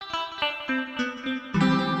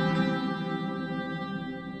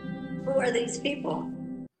are these people?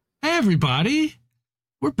 Hey, everybody.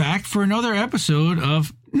 We're back for another episode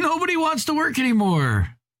of Nobody Wants to Work Anymore.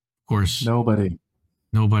 Of course. Nobody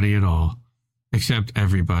at all. Except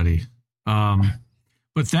everybody.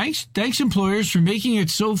 But thanks employers for making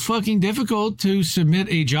it so fucking difficult to submit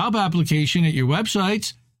a job application at your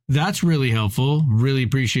websites. That's really helpful. Really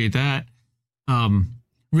appreciate that.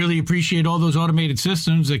 Really appreciate all those automated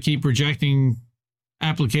systems that keep rejecting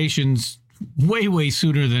applications way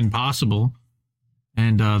sooner than possible.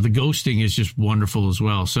 And the ghosting is just wonderful as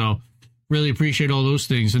well. So really appreciate all those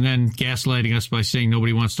things. And then gaslighting us by saying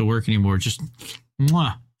nobody wants to work anymore. Just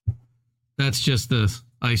mwah. That's just the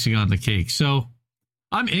icing on the cake. So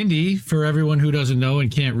I'm Indy, for everyone who doesn't know and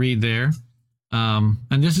can't read there. And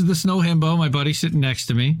this is the Snow Himbo, my buddy sitting next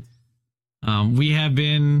to me. We have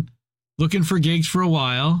been looking for gigs for a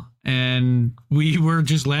while, and we were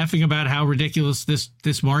just laughing about how ridiculous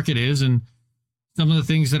this market is and some of the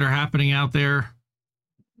things that are happening out there.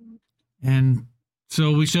 And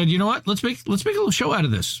so we said, you know what? Let's make a little show out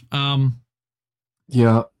of this.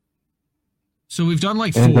 Yeah. So we've done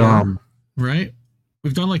like 4, right?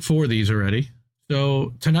 We've done like 4 of these already.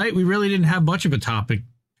 So tonight we really didn't have much of a topic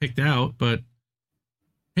picked out, but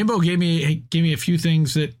Himbo gave me a few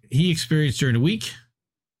things that he experienced during the week.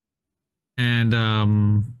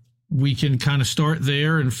 And we can kind of start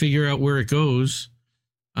there and figure out where it goes.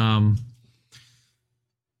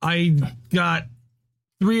 I got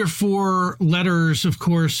 3 or 4 letters, of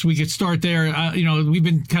course. We could start there. We've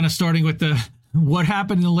been kind of starting with what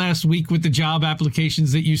happened in the last week with the job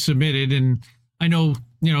applications that you submitted. And I know,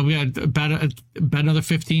 we had about another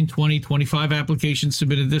 15, 20, 25 applications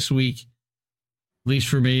submitted this week, at least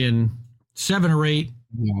for me, and 7 or 8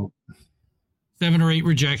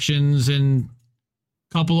 rejections, and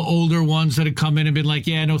a couple of older ones that had come in and been like,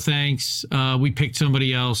 yeah, no thanks. We picked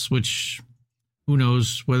somebody else, which who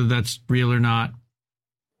knows whether that's real or not.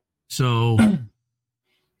 So,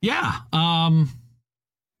 yeah. So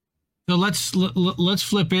let's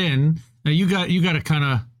flip in. Now you got a kind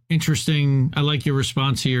of interesting. I like your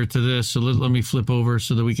response here to this. So let me flip over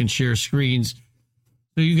so that we can share screens.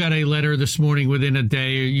 So you got a letter this morning within a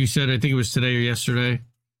day. You said, I think it was today or yesterday,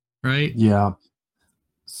 right? Yeah.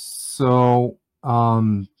 So,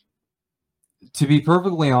 to be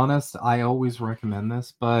perfectly honest, I always recommend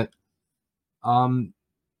this, but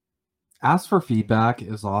ask for feedback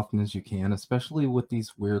as often as you can, especially with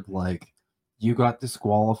these weird, like, you got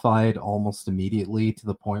disqualified almost immediately to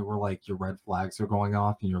the point where, like, your red flags are going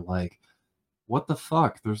off and you're like, what the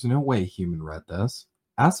fuck? There's no way a human read this.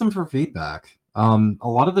 Ask them for feedback. A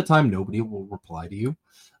lot of the time, nobody will reply to you.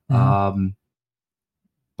 Mm-hmm.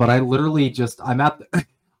 But I literally I'm at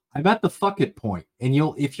the fuck it point. And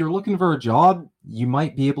if you're looking for a job, you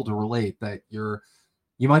might be able to relate that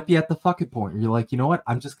you might be at the fuck it point where you're like, you know what?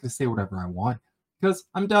 I'm just going to say whatever I want because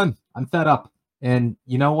I'm done. I'm fed up. And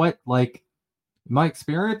you know what? Like, in my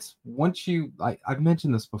experience, I've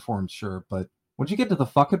mentioned this before, I'm sure, but once you get to the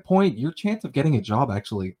fuck it point, your chance of getting a job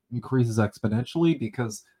actually increases exponentially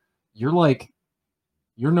because you're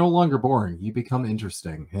no longer boring. You become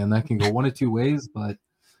interesting. And that can go one of 2 ways, but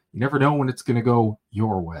you never know when it's going to go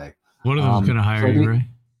your way. One of them's going to hire you, right?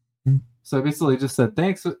 So I basically just said,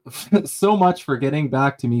 thanks so much for getting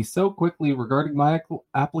back to me so quickly regarding my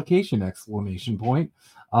application, !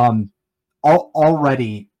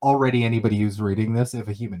 Already anybody who's reading this, if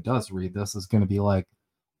a human does read this, is going to be like,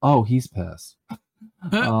 oh, he's pissed.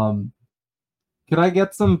 Could I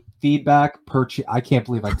get some feedback I can't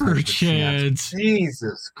believe I per chance.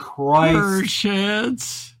 Jesus Christ.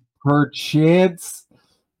 Per chance.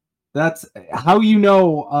 That's how you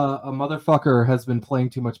know a motherfucker has been playing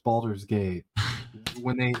too much Baldur's Gate.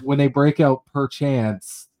 when they break out per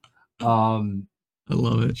chance. I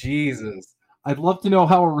love it. Jesus. I'd love to know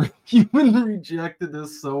how a human rejected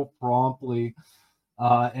this so promptly,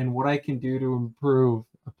 and what I can do to improve.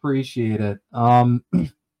 Appreciate it.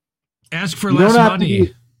 Ask for less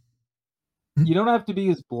money. You don't have to be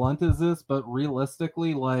as blunt as this, but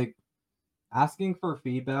realistically, like, asking for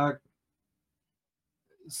feedback,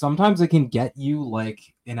 sometimes it can get you like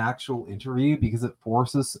an actual interview because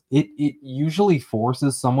it usually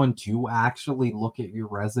forces someone to actually look at your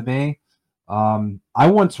resume. I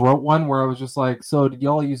once wrote one where I was just like, so did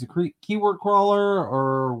y'all use a keyword crawler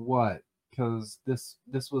or what? Because this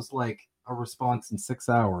was like a response in 6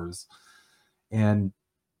 hours. And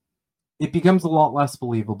it becomes a lot less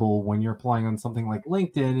believable when you're applying on something like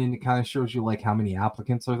LinkedIn and it kind of shows you like how many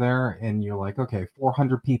applicants are there. And you're like, okay,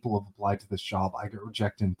 400 people have applied to this job. I get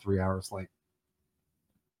rejected in 3 hours. Like,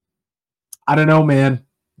 I don't know, man.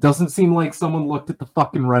 Doesn't seem like someone looked at the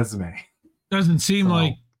fucking resume. Doesn't seem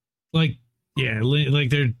like Yeah, like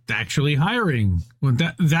they're actually hiring. Well,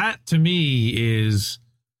 that to me is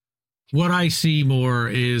what I see more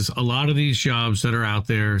is a lot of these jobs that are out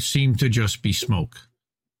there seem to just be smoke.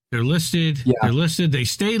 They're listed, Yeah, they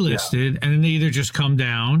stay yeah, listed, and then they either just come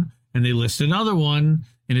down and they list another one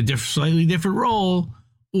in a slightly different role,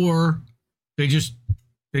 or they just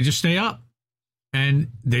stay up and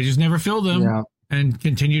they just never fill them yeah. and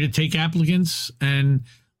continue to take applicants. And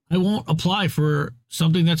I won't apply for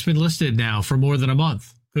something that's been listed now for more than a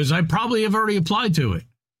month because I probably have already applied to it.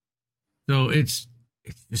 So it's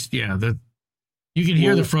just, yeah, you can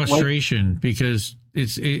hear the frustration because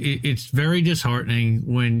it's very disheartening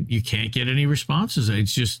when you can't get any responses.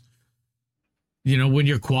 It's just, when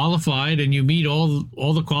you're qualified and you meet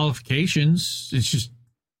all the qualifications, it's just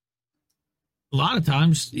a lot of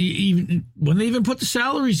times, even when they even put the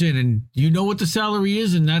salaries in and you know what the salary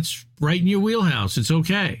is and that's right in your wheelhouse, it's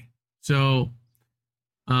okay. So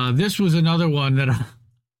this was another one that,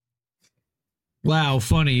 wow,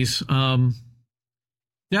 funnies.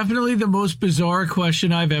 Definitely the most bizarre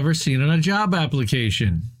question I've ever seen on a job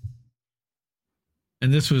application.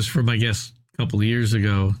 And this was from, I guess, a couple of years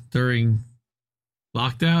ago during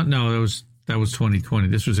lockdown. No, that was 2020.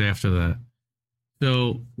 This was after that.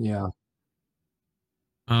 So, Yeah.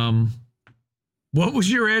 What was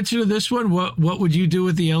your answer to this one? What would you do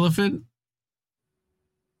with the elephant?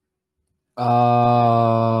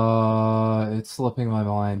 It's slipping my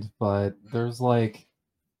mind, but there's like,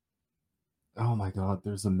 oh my God,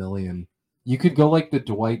 there's a million. You could go like the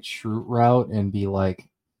Dwight Schrute route and be like,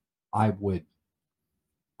 I would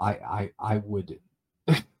I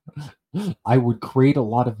would create a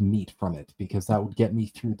lot of meat from it because that would get me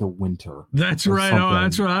through the winter. That's right. Oh,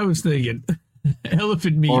 that's what I was thinking.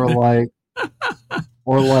 Elephant meat.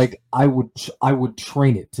 Or like I would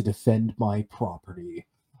train it to defend my property.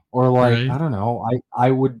 Or like, right. I don't know.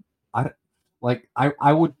 I would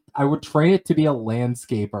train it to be a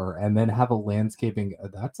landscaper and then have a landscaping.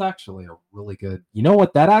 That's actually a really good. You know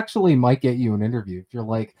what? That actually might get you an interview if you're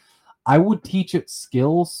like, I would teach it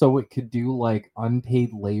skills so it could do like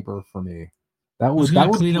unpaid labor for me. That would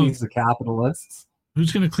please the capitalists.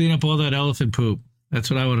 Who's going to clean up all that elephant poop? That's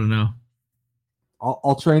what I want to know.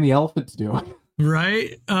 I'll train the elephant to do it.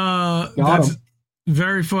 Right? That's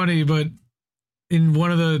very funny. But in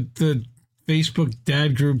one of the Facebook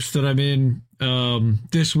dad groups that I'm in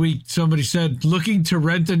this week, somebody said, looking to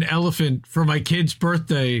rent an elephant for my kid's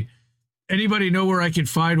birthday. Anybody know where I could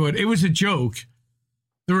find one? It was a joke.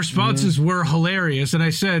 The responses were hilarious. And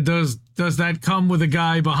I said, does that come with a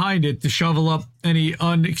guy behind it to shovel up any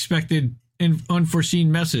unexpected and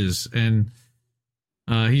unforeseen messes? And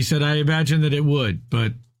he said, I imagine that it would.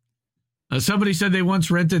 But somebody said they once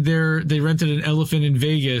rented an elephant in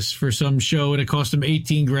Vegas for some show and it cost them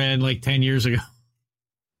 $18,000 like 10 years ago.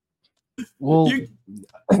 Well,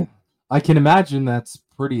 I can imagine that's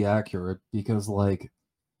pretty accurate because, like,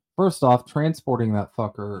 first off, transporting that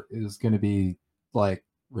fucker is going to be like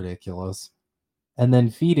ridiculous, and then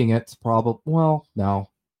feeding it's probably no.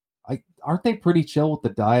 Aren't they pretty chill with the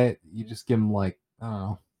diet? You just give them like, I don't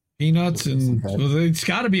know, peanuts and well, it's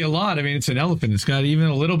got to be a lot. I mean, it's an elephant. It's got even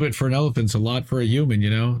a little bit for an elephant's a lot for a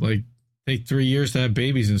human. Like take 3 years to have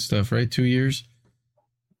babies and stuff, right? 2 years,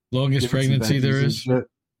 longest pregnancy there is. Dude,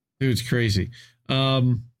 it's crazy.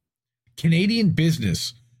 Canadian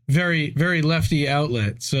Business, very very lefty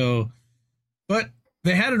outlet. So, but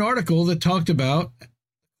they had an article that talked about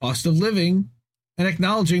cost of living and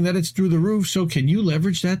acknowledging that it's through the roof. So can you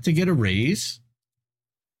leverage that to get a raise?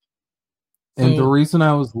 And the reason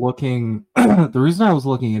I was looking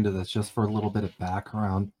into this, just for a little bit of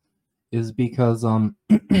background, is because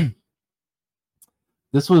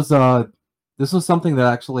this was something that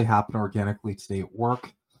actually happened organically today at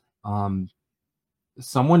work.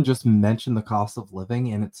 Someone just mentioned the cost of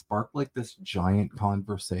living and it sparked like this giant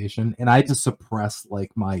conversation, and I had to suppress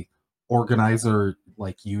like my organizer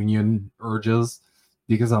like union urges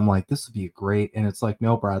because I'm like, this would be great. And it's like,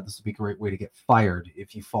 no, Brad, this would be a great way to get fired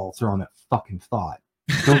if you fall through on that fucking thought.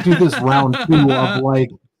 Don't do this round two of like,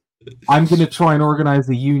 I'm going to try and organize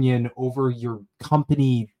a union over your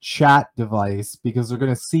company chat device because they're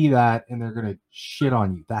going to see that and they're going to shit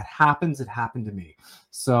on you. That happens. It happened to me.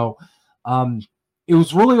 So, it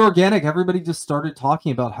was really organic. Everybody just started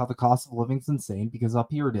talking about how the cost of living is insane because up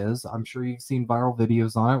here it is. I'm sure you've seen viral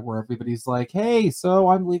videos on it where everybody's like, hey, so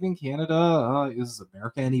I'm leaving Canada. Is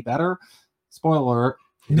America any better? Spoiler alert.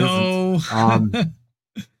 No.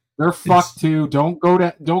 They're fucked too. Don't go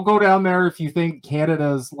down there if you think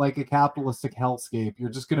Canada's like a capitalistic hellscape.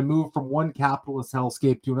 You're just going to move from one capitalist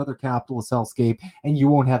hellscape to another capitalist hellscape and you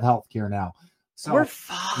won't have healthcare now. So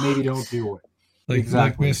maybe don't do it.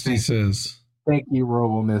 Like Misty says. Thank you,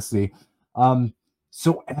 Robo Missy.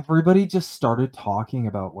 So everybody just started talking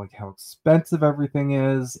about like how expensive everything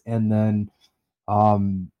is, and then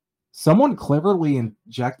someone cleverly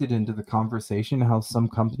injected into the conversation how some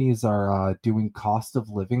companies are doing cost of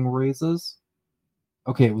living raises.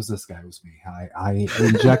 Okay, it was this guy. It was me. I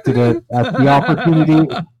injected it at the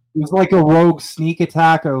opportunity. It was like a rogue sneak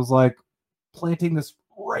attack. I was like planting this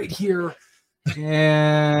right here,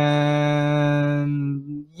 and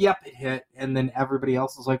yep, it hit. And then everybody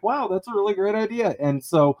else was like, "Wow, that's a really great idea." And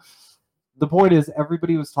so the point is,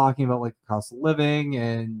 everybody was talking about like the cost of living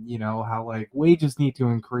and how like wages need to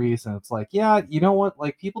increase, and it's like, yeah, you know what?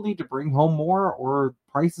 Like people need to bring home more, or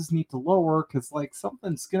prices need to lower because like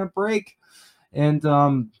something's gonna break. And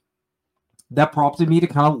that prompted me to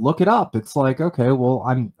kind of look it up. It's like, okay, well,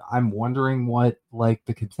 I'm wondering what like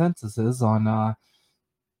the consensus is on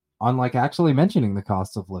like actually mentioning the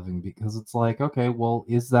cost of living, because it's like, okay, well,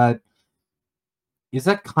 is that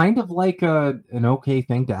kind of like an okay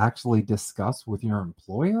thing to actually discuss with your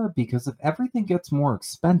employer? Because if everything gets more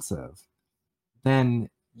expensive, then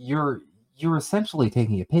you're essentially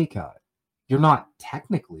taking a pay cut. You're not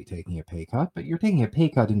technically taking a pay cut, but you're taking a pay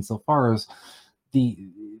cut insofar as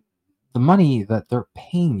the money that they're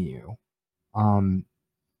paying you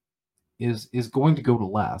is going to go to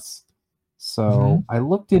less. So I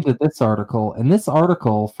looked into this article, and this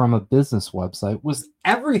article from a business website was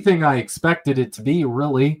everything I expected it to be,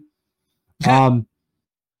 really. Dog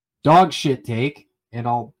shit take, and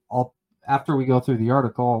I'll after we go through the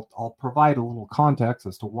article, I'll provide a little context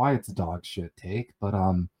as to why it's a dog shit take, but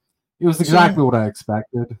it was exactly what I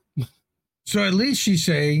expected. So at least she's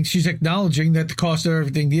acknowledging that the cost of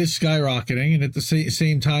everything is skyrocketing, and at the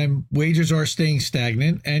same time, wages are staying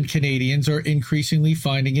stagnant, and Canadians are increasingly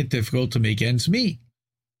finding it difficult to make ends meet.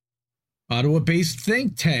 Ottawa-based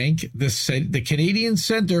think tank, the Canadian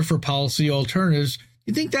Centre for Policy Alternatives,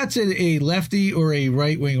 you think that's a lefty or a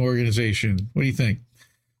right-wing organization? What do you think?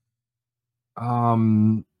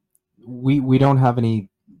 We don't have any.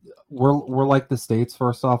 We're like the States.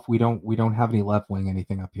 First off, we don't have any left wing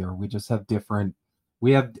anything up here. We just have different.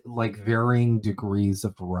 We have like varying degrees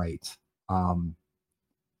of right.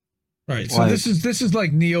 Right. So this is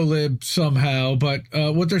like neolib somehow, but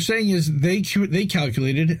what they're saying is they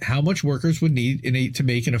calculated how much workers would need to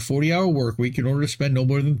make in a 40-hour work week in order to spend no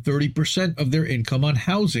more than 30% of their income on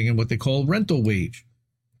housing and what they call rental wage.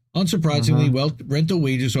 Unsurprisingly, rental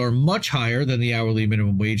wages are much higher than the hourly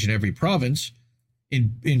minimum wage in every province.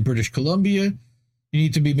 In British Columbia, you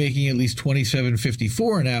need to be making at least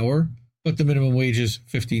 $27.54 an hour, but the minimum wage is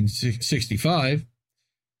 $15.65.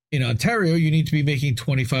 In Ontario, you need to be making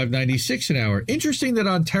 $25.96 an hour. Interesting that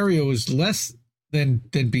Ontario is less than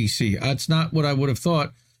BC. That's not what I would have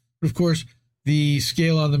thought. But of course, the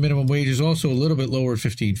scale on the minimum wage is also a little bit lower at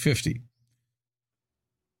 $15.50.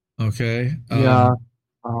 Okay. Yeah.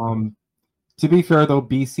 To be fair, though,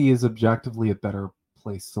 BC is objectively a better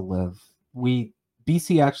place to live.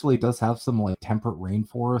 BC actually does have some like temperate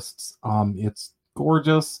rainforests. It's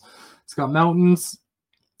gorgeous. It's got mountains.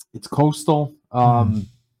 It's coastal.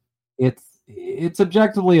 It's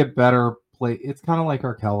objectively a better place. It's kind of like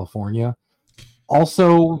our California.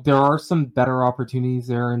 Also, there are some better opportunities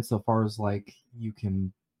there insofar as like you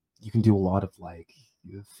can do a lot of like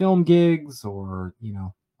film gigs, or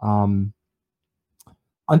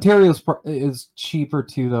Ontario is cheaper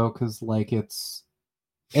too, though, because like it's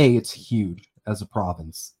huge as a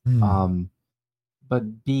province.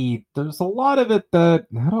 But B, there's a lot of it that,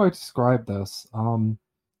 how do I describe this?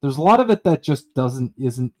 There's a lot of it that just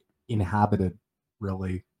isn't inhabited,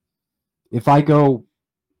 really. If I go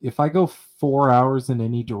 4 hours in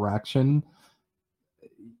any direction,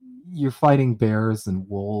 you're fighting bears and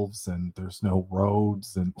wolves, and there's no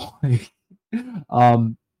roads, and like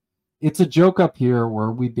it's a joke up here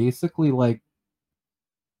where we basically like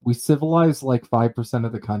we civilized like 5%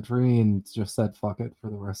 of the country and just said fuck it for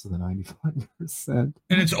the rest of the 95%. And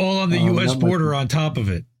it's all on the U.S. border on top of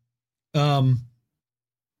it. Well,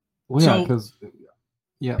 yeah, because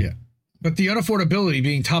yeah. But the unaffordability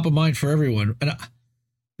being top of mind for everyone, and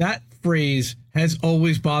that phrase has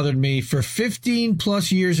always bothered me for 15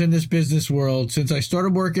 plus years in this business world since I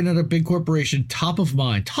started working at a big corporation. Top of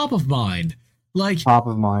mind. Like top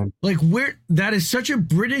of mind. Like where that is such a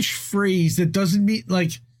British phrase that doesn't mean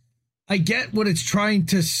like. I get what it's trying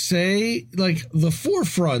to say, like the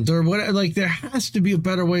forefront or what, like there has to be a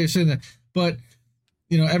better way of saying that. But,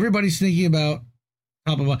 everybody's thinking about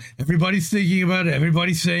top of mind. Everybody's thinking about it.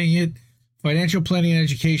 Everybody's saying it. Financial Planning and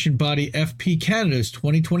Education body FP Canada's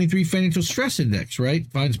 2023 Financial Stress Index, right,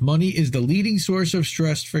 finds money is the leading source of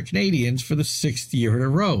stress for Canadians for the 6th year in a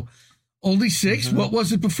row. Only 6? What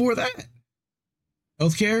was it before that?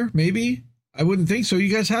 Healthcare, maybe? I wouldn't think so.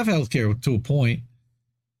 You guys have healthcare to a point.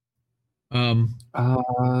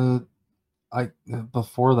 I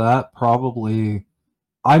before that probably.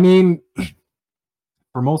 I mean,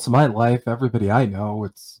 for most of my life, everybody I know,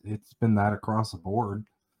 it's been that across the board.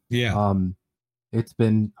 Yeah. It's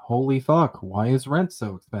been holy fuck. Why is rent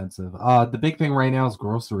so expensive? The big thing right now is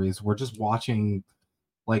groceries. We're just watching,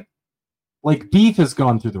 like beef has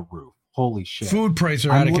gone through the roof. Holy shit! Food prices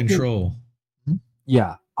are out of control.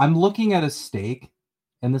 Yeah, I'm looking at a steak,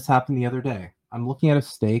 and this happened the other day. I'm looking at a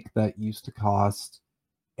steak that used to cost,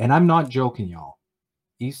 and I'm not joking, y'all.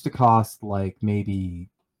 It used to cost like maybe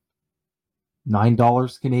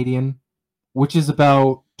 $9 Canadian, which is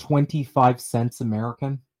about 25 cents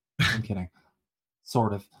American. I'm kidding,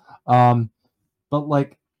 sort of. But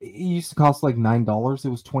like it used to cost like $9. It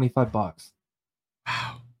was $25. Wow.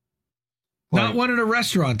 Like, not one in a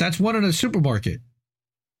restaurant. That's one in a supermarket.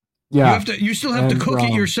 Yeah. You still have to cook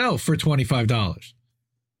it yourself for $25.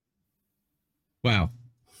 Wow.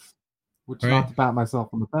 Which, not to pat myself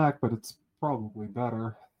on the back, but it's probably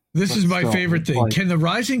better. This is my favorite thing. Can the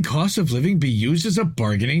rising cost of living be used as a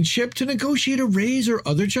bargaining chip to negotiate a raise or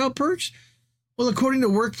other job perks? Well, according to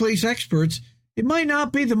workplace experts, it might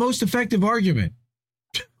not be the most effective argument.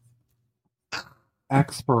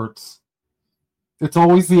 Experts. It's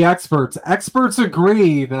always the experts. Experts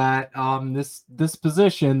agree that this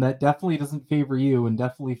position that definitely doesn't favor you and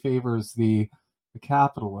definitely favors the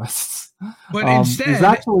capitalists, but instead is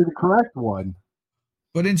actually the correct one.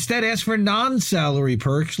 But instead, ask for non-salary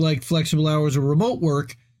perks like flexible hours or remote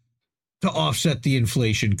work to offset the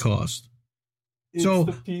inflation cost. It's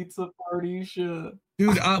the pizza party shit,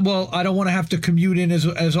 dude. I don't want to have to commute in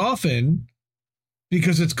as often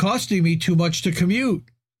because it's costing me too much to commute.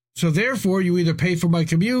 So therefore, you either pay for my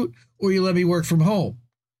commute or you let me work from home.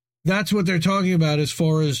 That's what they're talking about as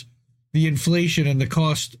far as the inflation and the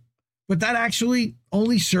cost. But that actually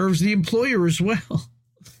only serves the employer as well.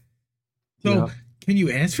 So can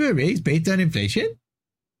you ask for a raise based on inflation?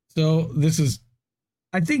 So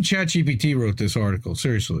I think ChatGPT wrote this article.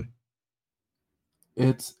 Seriously.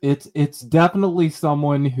 It's definitely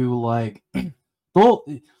someone who like, well,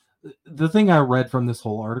 the thing I read from this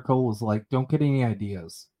whole article was like, don't get any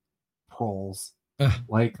ideas. Trolls.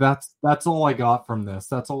 Like that's all I got from this.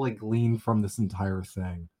 That's all I gleaned from this entire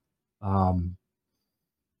thing.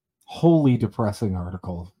 Wholly depressing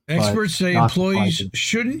article. Experts say employees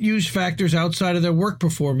shouldn't use factors outside of their work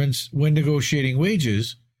performance when negotiating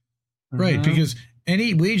wages. Mm-hmm. Right, because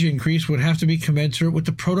any wage increase would have to be commensurate with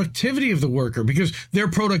the productivity of the worker because their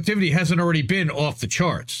productivity hasn't already been off the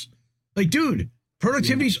charts. Like, dude,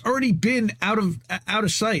 productivity's already been out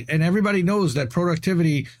of sight, and everybody knows that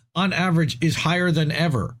productivity on average is higher than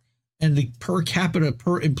ever, and the per capita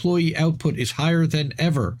per employee output is higher than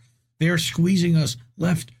ever. They are squeezing us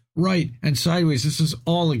left, right, and sideways. This is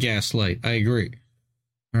all a gaslight. I agree.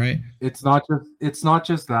 All right. It's not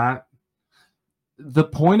just that. The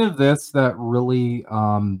point of this that really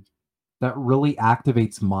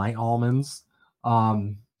activates my almonds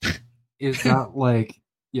is that like,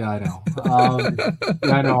 yeah, I know.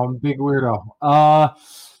 I know, I'm a big weirdo.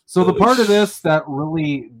 So the part of this that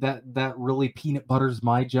really peanut butters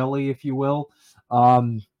my jelly, if you will,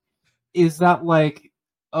 is that like,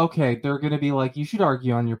 okay, they're going to be like, you should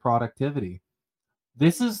argue on your productivity.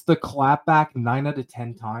 This is the clapback 9 out of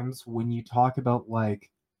 10 times when you talk about like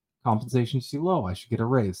compensation's too low, I should get a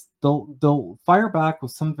raise. They'll fire back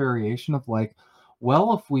with some variation of like,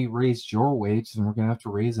 well, if we raised your wage, then we're going to have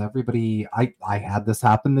to raise everybody. I had this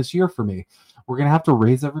happen this year for me. We're going to have to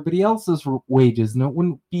raise everybody else's wages. And it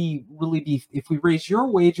wouldn't really be, if we raise your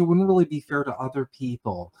wage, it wouldn't really be fair to other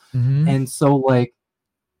people. Mm-hmm. And so like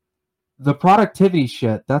the productivity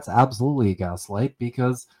shit, that's absolutely a gaslight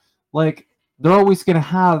because like they're always going to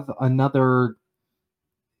have another.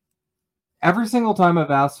 Every single time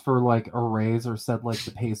I've asked for like a raise or said like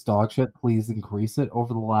the pay's dog shit, please increase it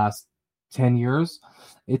over the last 10 years,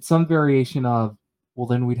 it's some variation of, well,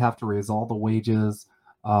 then we'd have to raise all the wages.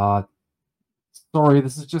 Sorry,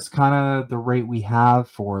 this is just kind of the rate we have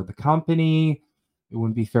for the company. It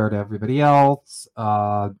wouldn't be fair to everybody else.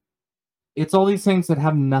 It's all these things that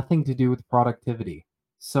have nothing to do with productivity.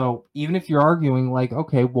 So even if you're arguing like,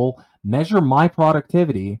 okay, well, measure my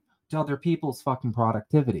productivity to other people's fucking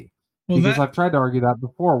productivity. Because I've tried to argue that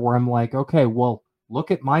before where I'm like, okay, well,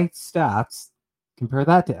 look at my stats, compare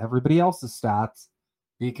that to everybody else's stats,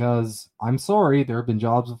 because I'm sorry, there have been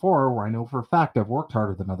jobs before where I know for a fact I've worked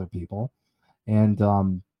harder than other people. And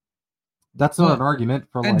that's not an argument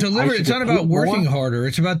for like, it's not about working harder.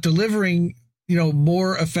 It's about delivering,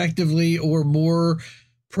 more effectively or more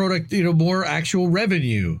more actual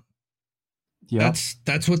revenue. Yep.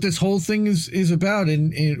 That's what this whole thing is about.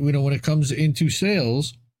 And you know, when it comes into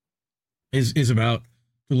sales, is about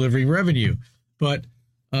delivering revenue. But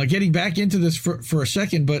getting back into this for a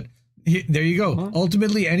second, but there you go.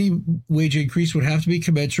 Ultimately, any wage increase would have to be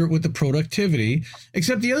commensurate with the productivity.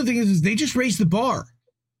 Except the other thing is they just raise the bar.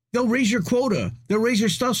 They'll raise your quota. They'll raise your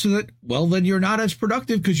stuff so that, well, then you're not as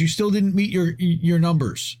productive because you still didn't meet your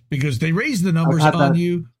numbers, because they raised the numbers on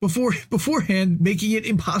you beforehand, making it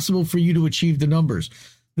impossible for you to achieve the numbers.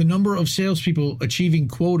 The number of salespeople achieving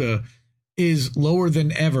quota is lower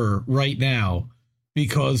than ever right now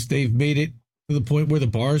because they've made it to the point where the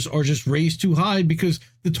bars are just raised too high because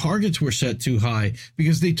the targets were set too high,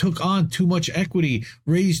 because they took on too much equity,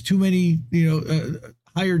 raised too many,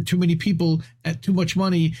 hired too many people at too much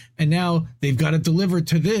money, and now they've got to deliver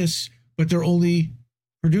to this, but they're only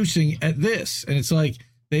producing at this, and it's like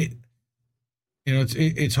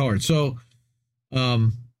it's hard. So,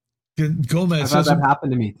 Gomez I've had that happen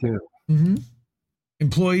to me too. Mm-hmm.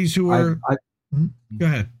 Employees who are. Go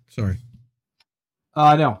ahead. Sorry.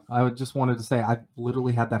 No, I just wanted to say I've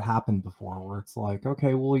literally had that happen before, where it's like,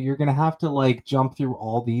 okay, well, you're gonna have to like jump through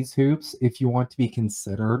all these hoops if you want to be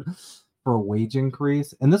considered for a wage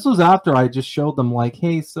increase. And this was after I just showed them like,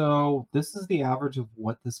 hey, so this is the average of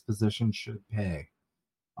what this position should pay.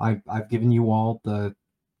 I've given you all the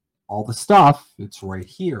stuff. It's right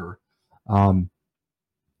here.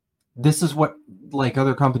 This is what like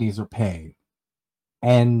other companies are paying.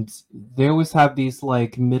 And they always have these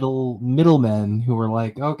like middlemen who are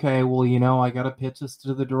like, okay, well, I gotta pitch this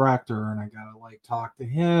to the director and I gotta like talk to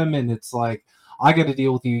him, and it's like, I got to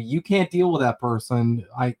deal with you. You can't deal with that person.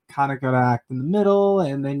 I kind of got to act in the middle,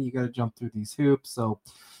 and then you got to jump through these hoops. So,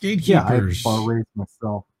 gatekeepers. Yeah, I raised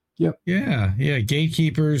myself. Yep. Yeah.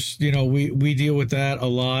 Gatekeepers. We deal with that a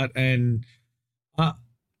lot, and one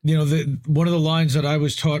of the lines that I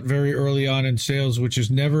was taught very early on in sales, which is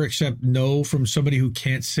never accept no from somebody who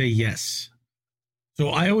can't say yes. So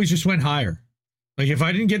I always just went higher. Like if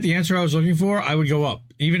I didn't get the answer I was looking for, I would go up,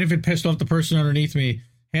 even if it pissed off the person underneath me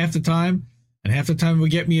half the time. And half the time it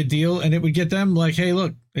would get me a deal, and it would get them like, hey,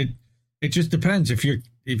 look, it just depends. If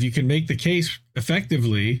you can make the case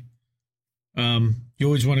effectively, you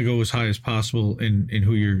always want to go as high as possible in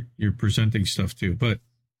who you're presenting stuff to. But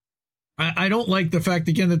I don't like the fact,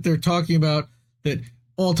 again, that they're talking about that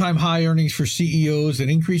all-time high earnings for CEOs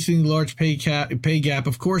and increasing large pay gap.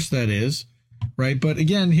 Of course that is, right? But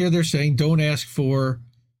again, here they're saying don't ask for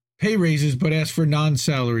pay raises, but ask for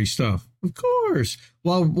non-salary stuff. Of course.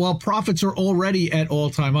 While profits are already at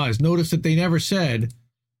all-time highs. Notice that they never said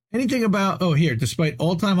anything about, despite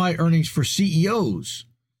all-time high earnings for CEOs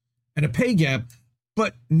and a pay gap,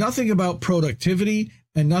 but nothing about productivity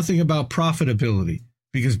and nothing about profitability,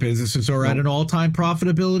 because businesses are at an all-time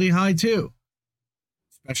profitability high too,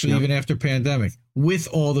 especially even after pandemic, with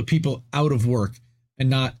all the people out of work and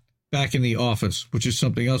not back in the office, which is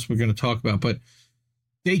something else we're going to talk about. But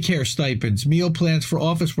daycare stipends, meal plans for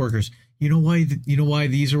office workers. You know why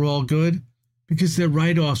these are all good? Because they're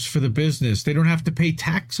write-offs for the business. They don't have to pay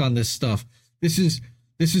tax on this stuff. This is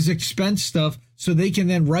expense stuff, so they can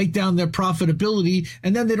then write down their profitability,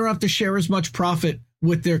 and then they don't have to share as much profit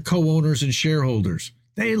with their co-owners and shareholders.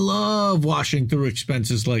 They love washing through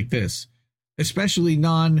expenses like this, especially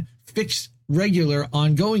non-fixed, regular,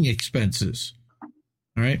 ongoing expenses.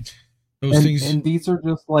 All right? And these are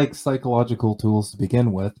just like psychological tools to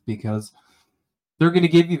begin with, because they're going to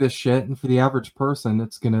give you this shit, and for the average person,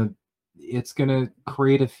 it's going to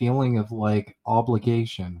create a feeling of like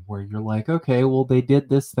obligation, where you're like, okay, well, they did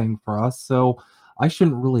this thing for us, so I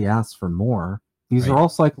shouldn't really ask for more. These are all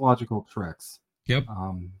psychological tricks. Yep.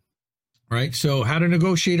 Right. So how to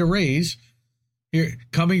negotiate a raise. Here,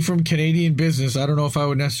 coming from Canadian business, I don't know if I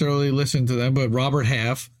would necessarily listen to them, but Robert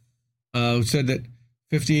Half said that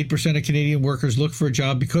 58% of Canadian workers look for a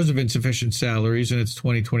job because of insufficient salaries in its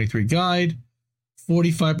 2023 guide.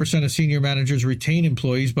 45% of senior managers retain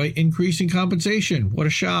employees by increasing compensation. What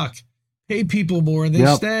a shock. Pay people more and they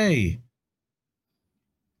stay.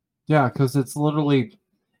 Yeah, because it's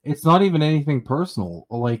not even anything personal.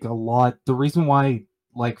 Like the reason why,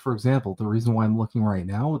 like, for example, the reason why I'm looking right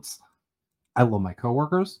now, I love my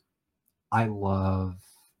coworkers. I love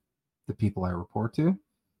the people I report to.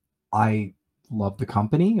 I love the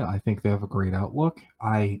company. I think they have a great outlook.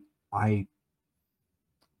 I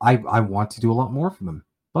want to do a lot more for them.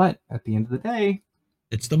 But at the end of the day,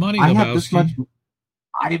 it's the money. I have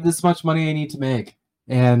this much money I need to make.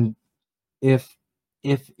 And if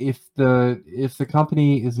the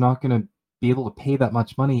company is not going to be able to pay that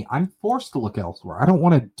much money, I'm forced to look elsewhere. I don't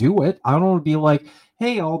want to do it. I don't want to be like,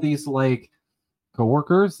 hey, all these like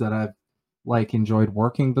coworkers that I've like enjoyed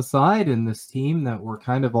working beside, and this team that we're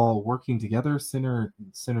kind of all working together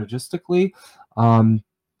synergistically.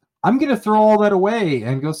 I'm going to throw all that away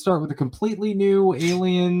and go start with a completely new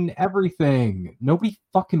alien everything. Nobody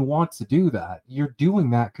fucking wants to do that. You're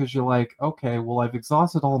doing that because you're like, okay, well, I've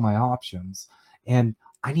exhausted all my options and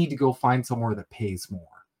I need to go find somewhere that pays more.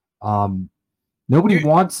 Nobody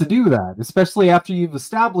wants to do that, especially after you've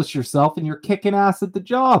established yourself and you're kicking ass at the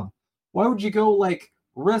job. Why would you go like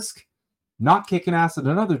risk not kicking ass at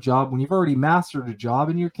another job when you've already mastered a job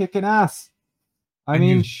and you're kicking ass? I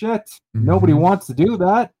mean, shit. Nobody wants to do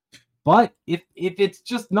that. But if it's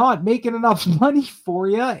just not making enough money for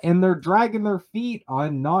you and they're dragging their feet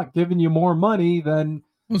on not giving you more money, then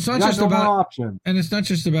well, it's not just about option. And it's not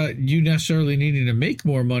just about you necessarily needing to make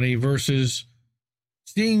more money versus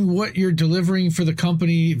seeing what you're delivering for the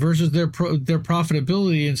company versus their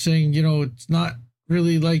profitability and saying, you know, it's not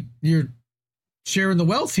really like you're sharing the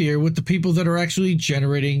wealth here with the people that are actually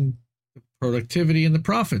generating the productivity and the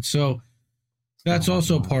profit. So that's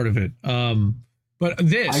also part of it. But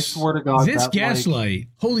this, I swear to God, this gaslight,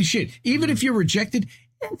 holy shit, even if you're rejected,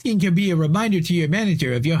 anything can be a reminder to your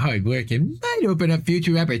manager of your hard work and might open up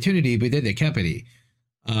future opportunity within the company.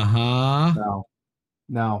 No,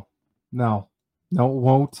 it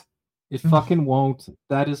won't. It fucking won't.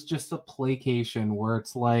 That is just a placation where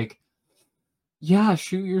it's like, yeah,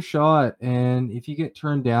 shoot your shot. And if you get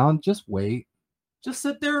turned down, just wait. Just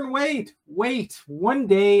sit there and wait. Wait. One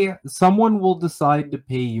day, someone will decide to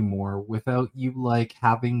pay you more without you like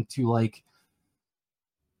having to like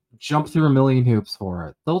jump through a million hoops for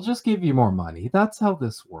it. They'll just give you more money. That's how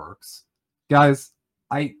this works, guys.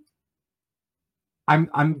 I'm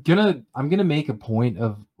gonna make a point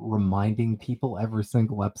of reminding people every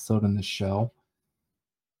single episode in the show.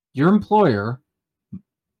 Your employer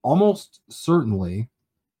almost certainly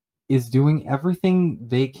is doing everything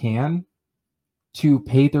they can to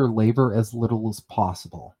pay their labor as little as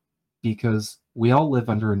possible because we all live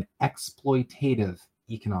under an exploitative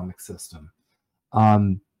economic system.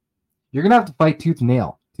 You're going to have to fight tooth and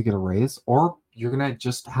nail to get a raise, or you're going to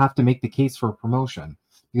just have to make the case for a promotion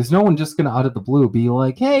because no one's just going to out of the blue be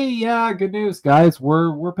like, hey, yeah, good news, guys,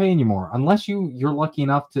 we're paying you more. Unless you're lucky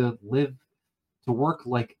enough to work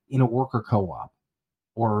like in a worker co-op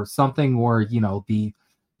or something where, you know, the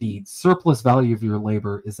surplus value of your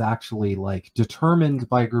labor is actually like determined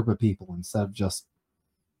by a group of people instead of just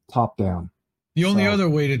top down. The only other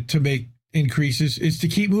way to make increases is to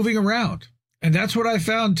keep moving around. And that's what I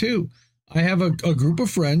found too. I have a group of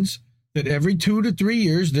friends that every 2 to 3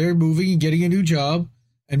 years, they're moving and getting a new job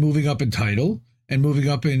and moving up in title and moving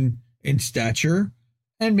up in stature.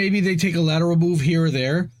 And maybe they take a lateral move here or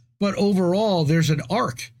there. But overall, there's an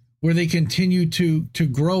arc where they continue to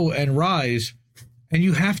grow and rise. And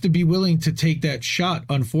you have to be willing to take that shot,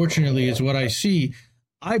 unfortunately, is what I see.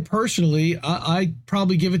 I personally, I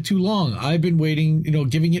probably give it too long. I've been waiting, you know,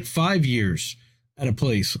 giving it 5 years at a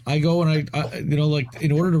place. I go and I you know, like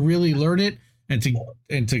in order to really learn it and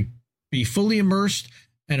to be fully immersed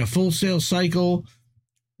and a full sales cycle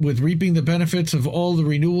with reaping the benefits of all the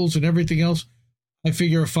renewals and everything else, I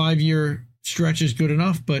figure a 5-year stretch is good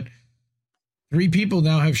enough. But 3 people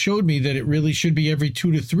now have showed me that it really should be every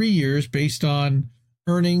 2 to 3 years based on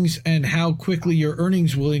earnings and how quickly your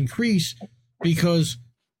earnings will increase, because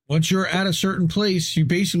once you're at a certain place, you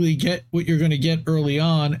basically get what you're going to get early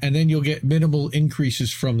on, and then you'll get minimal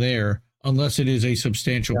increases from there unless it is a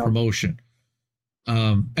substantial promotion.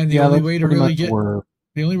 And the only way to really get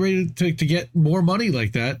the only way to get more money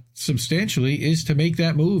like that substantially is to make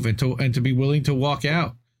that move and to be willing to walk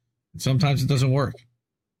out. And sometimes it doesn't work.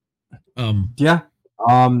 That's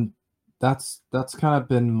kind of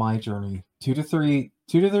been my journey. 2 to 3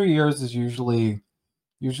 years is usually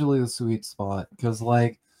the sweet spot, because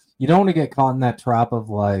like you don't want to get caught in that trap of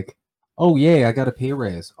like, oh yeah, I got a pay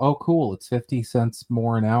raise. Oh cool, it's 50 cents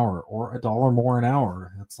more an hour or $1 more an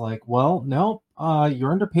hour. It's like, well, no,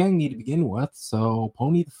 you're underpaying me to begin with, so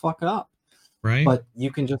pony the fuck up. Right. But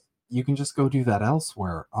you can just go do that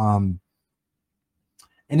elsewhere. And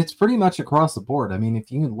it's pretty much across the board. I mean,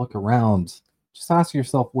 if you can look around, just ask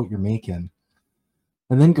yourself what you're making,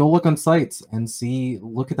 and then go look on sites and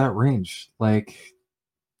look at that range. Like,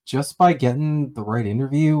 just by getting the right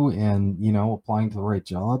interview and, you know, applying to the right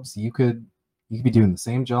jobs, you could be doing the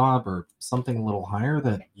same job or something a little higher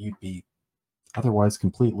that you'd be otherwise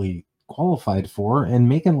completely qualified for, and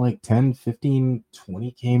making like 10, 15,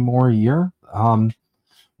 20K more a year. One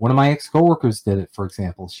of my ex-coworkers did it, for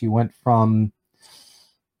example. She went from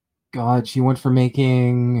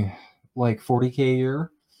making like 40K a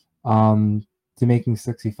year to making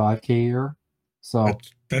 65K a year. So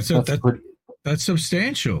that's That's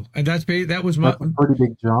substantial, and That's a pretty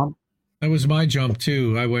big jump. that was my jump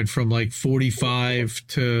too. I went from like 45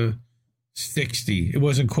 to 60. It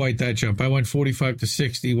wasn't quite that jump. I went 45 to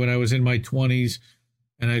 60 when I was in my 20s,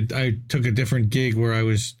 and I took a different gig where I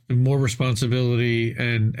was more responsibility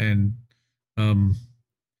and um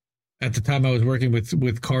at the time I was working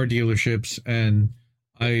with car dealerships, and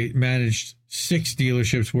I managed 6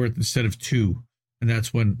 dealerships worth instead of 2. And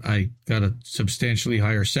that's when I got a substantially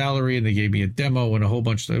higher salary, and they gave me a demo and a whole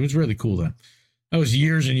bunch of stuff. It was really cool then. That was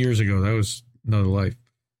years and years ago. That was another life.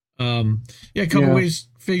 A couple ways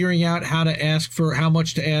figuring out how to ask for how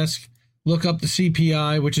much to ask. Look up the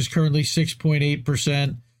CPI, which is currently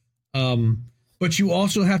 6.8%. But you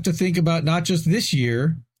also have to think about not just this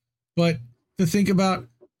year, but to think about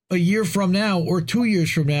a year from now or 2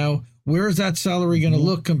 years from now. Where is that salary going to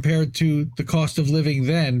look compared to the cost of living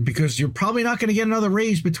then? Because you're probably not going to get another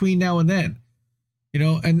raise between now and then. You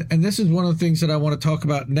know, and this is one of the things that I want to talk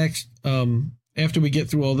about next. After we get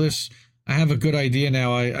through all this, I have a good idea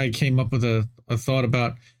now. I came up with a thought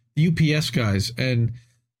about the UPS guys and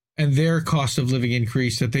their cost of living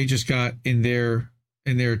increase that they just got in their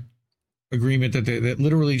agreement that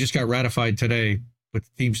literally just got ratified today with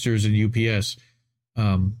Teamsters and UPS.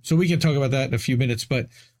 So we can talk about that in a few minutes, but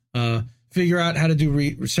figure out how to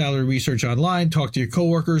do salary research online. Talk to your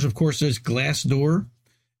coworkers. Of course, there's Glassdoor.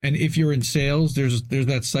 And if you're in sales, there's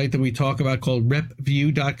that site that we talk about called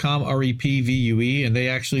repvue.com, REPVUE, and they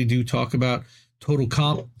actually do talk about total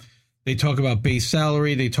comp. They talk about base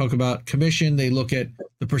salary. They talk about commission. They look at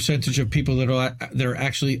the percentage of people that are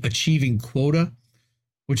actually achieving quota,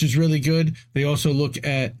 which is really good. They also look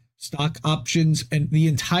at stock options and the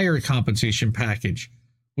entire compensation package,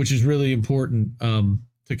 which is really important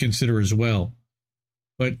to consider as well.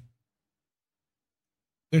 But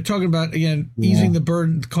they're talking about, again, easing the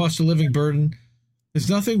burden, the cost of living burden. There's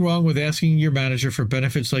nothing wrong with asking your manager for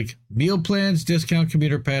benefits like meal plans, discount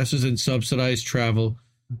commuter passes, and subsidized travel,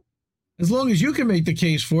 as long as you can make the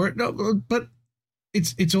case for it. No, but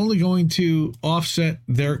it's only going to offset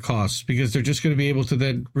their costs because they're just going to be able to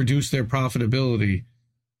then reduce their profitability,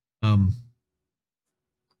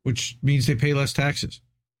 which means they pay less taxes,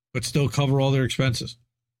 but still cover all their expenses.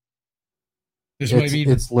 It's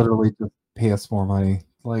literally just pay us more money.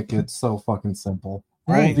 Like, it's so fucking simple.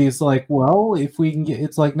 Right. All of these, like, well, if we can get,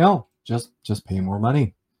 it's like, no, just pay more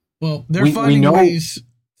money. Well, they're finding ways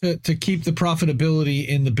to keep the profitability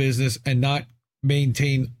in the business and not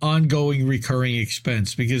maintain ongoing recurring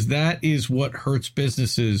expense, because that is what hurts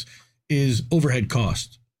businesses is overhead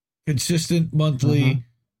cost, consistent monthly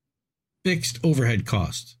fixed overhead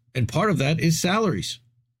cost. And part of that is salaries,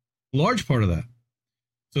 large part of that.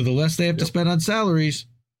 So the less they have to spend on salaries,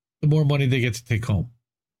 the more money they get to take home.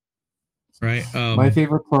 Right. My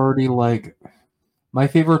favorite priority, my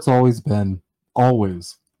favorite's always been,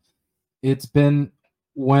 it's been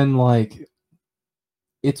when,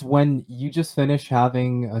 it's when you just finish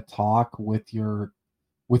having a talk with your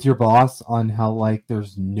boss on how,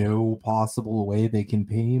 there's no possible way they can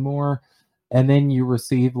pay you more. And then you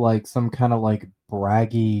receive, some kind of,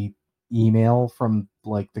 braggy email from,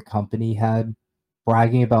 the company head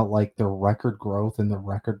bragging about, their record growth and their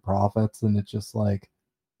record profits. And it's just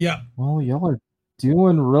well, y'all are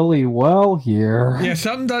doing really well here. Yeah,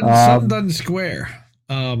 something doesn't square.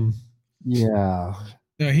 Yeah.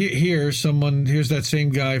 Now here's that same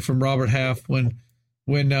guy from Robert Half. When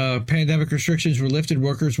pandemic restrictions were lifted,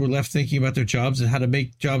 workers were left thinking about their jobs and how to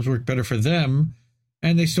make jobs work better for them,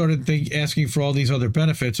 and they started asking for all these other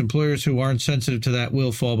benefits. Employers who aren't sensitive to that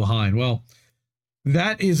will fall behind. Well,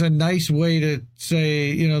 that is a nice way to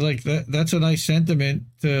say, that's a nice sentiment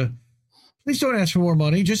to. Please don't ask for more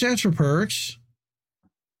money. Just ask for perks.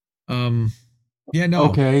 Yeah, no.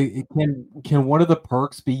 Okay, can one of the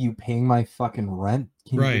perks be you paying my fucking rent?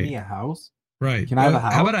 Can you give me a house? Right. Can I have a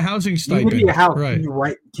house? How about a housing stipend? Give me a house.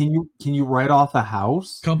 Right. Can you write off a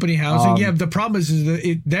house? Company housing. Yeah. The problem is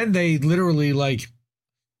that then they literally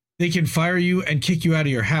they can fire you and kick you out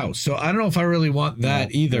of your house. So I don't know if I really want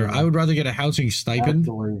that either. I would rather get a housing stipend.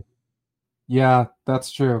 Actually, yeah,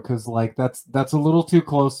 that's true. Because that's a little too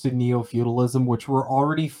close to neo-feudalism, which we're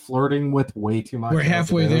already flirting with way too much. We're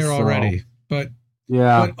halfway there already. But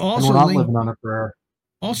yeah, but also we're not living on a prayer.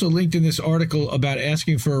 Also linked in this article about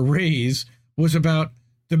asking for a raise was about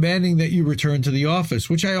demanding that you return to the office,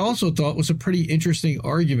 which I also thought was a pretty interesting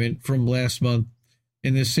argument from last month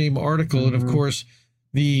in this same article. And of course,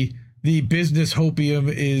 the business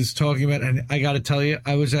hopium is talking about, and I got to tell you,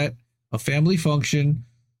 I was at a family function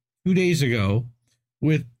 2 days ago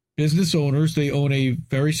with business owners. They own a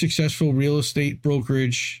very successful real estate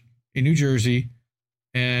brokerage in New Jersey.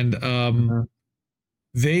 And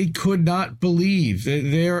They could not believe that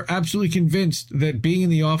they're absolutely convinced that being in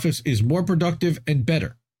the office is more productive and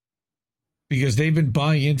better because they've been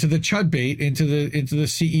buying into the chud bait, into the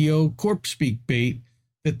CEO corp speak bait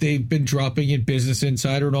that they've been dropping in Business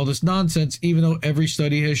Insider and all this nonsense, even though every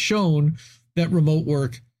study has shown that remote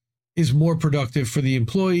work is more productive for the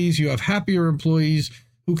employees. You have happier employees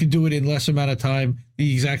who can do it in less amount of time,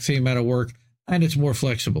 the exact same amount of work, and it's more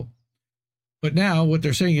flexible. But now what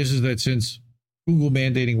they're saying is that since Google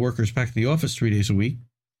mandating workers back to the office 3 days a week,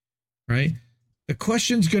 right? The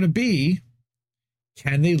question's going to be,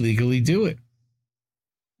 can they legally do it?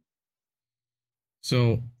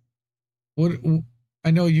 So what,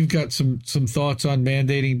 I know you've got some thoughts on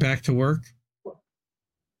mandating back to work.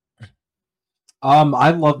 I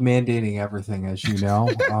love mandating everything, as you know.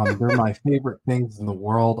 They're my favorite things in the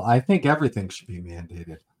world. I think everything should be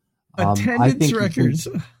mandated. Attendance records.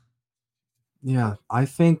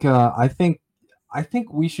 I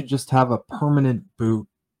think we should just have a permanent boot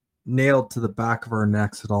nailed to the back of our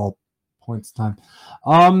necks at all points in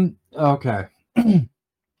time. Okay.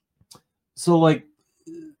 So like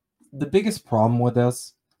the biggest problem with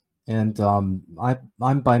this, and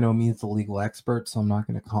I'm by no means a legal expert, so I'm not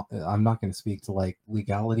going to speak to like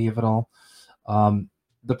legality of it all.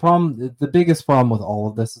 The biggest problem with all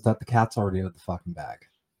of this is that the cat's already out of the fucking bag.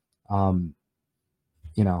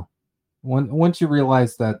 Once you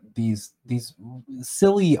realize that these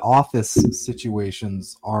silly office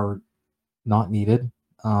situations are not needed,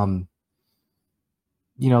 the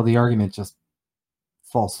argument just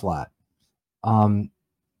falls flat.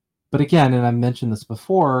 But again, and I mentioned this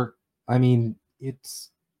before, you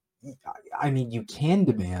can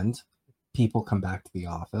demand people come back to the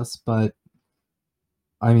office, but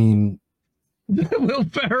Will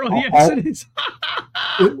Ferrell, yes, it is.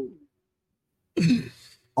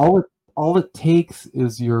 all it takes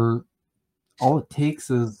is your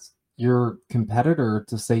competitor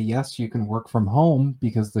to say yes, you can work from home,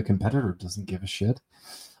 because the competitor doesn't give a shit.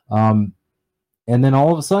 And then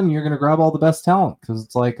all of a sudden you're going to grab all the best talent, because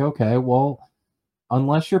it's like, okay, well,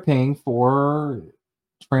 unless you're paying for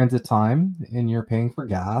transit time and you're paying for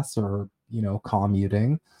gas or,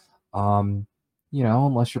 commuting,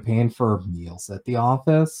 unless you're paying for meals at the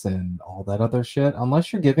office and all that other shit,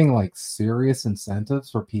 unless you're giving like serious incentives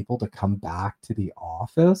for people to come back to the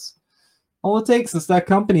office, all it takes is that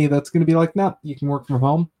company that's going to be like, no, you can work from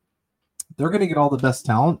home. They're going to get all the best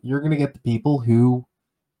talent. You're going to get the people who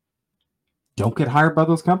don't get hired by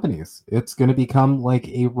those companies. It's going to become like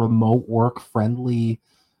a remote work friendly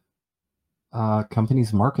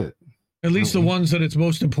companies market. At least the ones that it's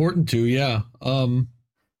most important to. Yeah.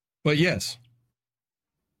 But yes.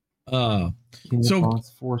 So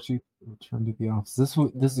force you to return to the office. This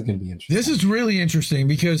is going to be interesting. This is really interesting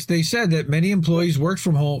because they said that many employees worked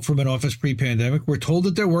from home from an office pre-pandemic, were told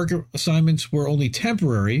that their work assignments were only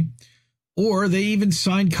temporary, or they even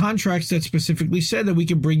signed contracts that specifically said that we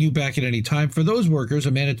can bring you back at any time. For those workers,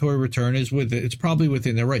 a mandatory return it's probably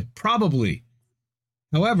within their right. Probably.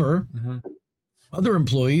 However, other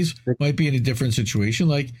employees might be in a different situation.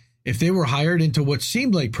 Like if they were hired into what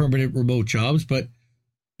seemed like permanent remote jobs, but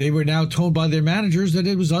they were now told by their managers that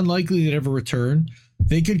it was unlikely they'd ever return,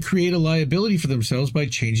 they could create a liability for themselves by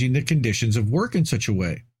changing the conditions of work in such a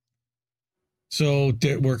way. So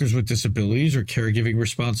workers with disabilities or caregiving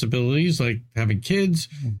responsibilities, like having kids,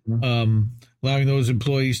 allowing those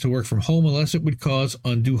employees to work from home unless it would cause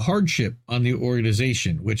undue hardship on the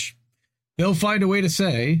organization, which they'll find a way to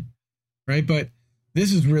say, right? But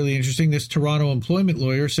this is really interesting. This Toronto employment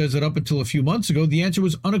lawyer says that up until a few months ago, the answer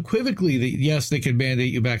was unequivocally that yes, they could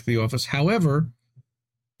mandate you back to the office. However,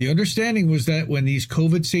 the understanding was that when these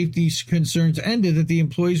COVID safety concerns ended, that the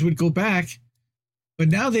employees would go back. But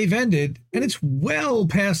now they've ended, and it's well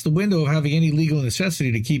past the window of having any legal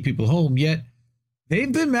necessity to keep people home, yet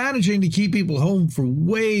they've been managing to keep people home for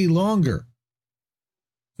way longer.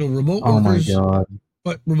 So remote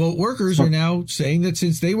workers are now saying that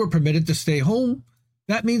since they were permitted to stay home,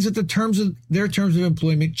 that means that their terms of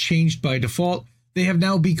employment changed by default. They have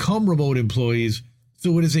now become remote employees,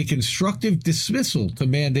 so it is a constructive dismissal to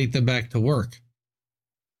mandate them back to work.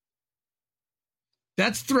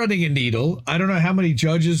 That's threading a needle. I don't know how many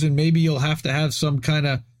judges, and maybe you'll have to have some kind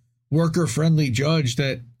of worker-friendly judge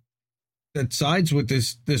that sides with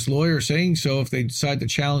this lawyer saying so if they decide to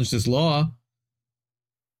challenge this law.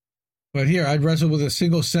 But here, I'd wrestle with a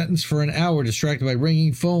single sentence for an hour, distracted by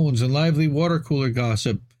ringing phones and lively water cooler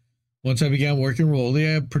gossip. Once I began working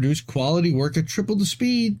remotely, I produced quality work at triple the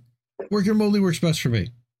speed. Working remotely works best for me.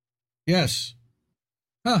 Yes.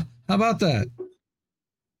 How about that?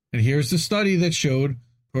 And here's the study that showed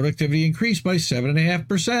productivity increased by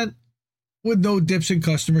 7.5%. with no dips in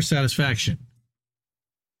customer satisfaction.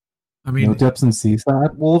 I No mean, dips in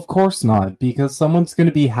CSAT? Well, of course not, because someone's going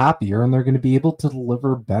to be happier and they're going to be able to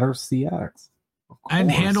deliver better CX. Of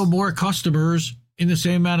and handle course. more customers in the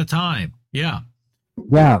same amount of time. Yeah.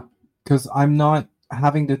 Yeah, because I'm not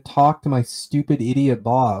having to talk to my stupid idiot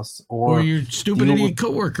boss Or or your stupid deal with idiot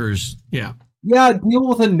coworkers. Yeah. deal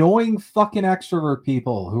with annoying fucking extrovert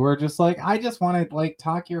people who are just like, I just want to like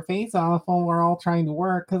talk your face off while we're all trying to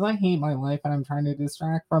work because I hate my life and I'm trying to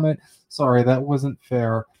distract from it. Sorry, that wasn't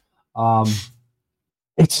fair.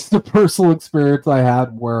 It's just a personal experience I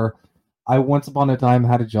had where I once upon a time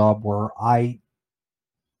had a job where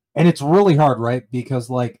and it's really hard, right? Because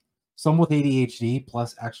like someone with ADHD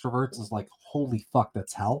plus extroverts is like, holy fuck,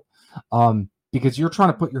 that's hell. Because you're trying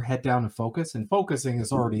to put your head down and focus, and focusing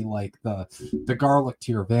is already like the garlic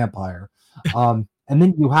to your vampire. And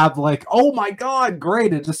then you have like, oh my god,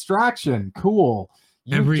 great, a distraction, cool.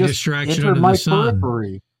 You've Every just distraction entered under the my sun.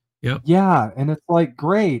 periphery. Yep. Yeah, and it's like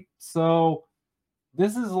great. So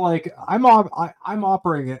this is like I'm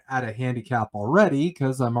operating at a handicap already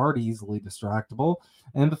because I'm already easily distractible.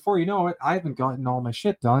 And before you know it, I haven't gotten all my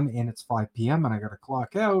shit done, and it's 5 p.m. and I got to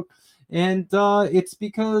clock out. And it's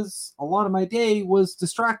because a lot of my day was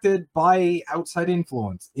distracted by outside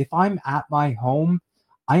influence. If I'm at my home,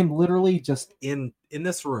 I am literally just in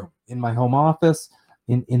this room, in my home office,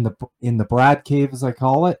 in the Brad cave as I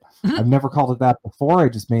call it. I've never called it that before. I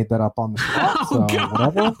just made that up on the spot. Oh, So God.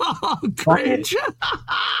 whatever. Oh, Fuck it. cringe.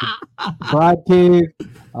 Brad cave.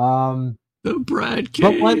 Um, The Brad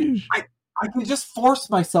but like Cave. I can just force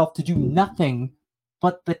myself to do nothing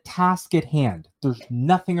but the task at hand. There's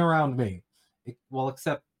nothing around me. Well,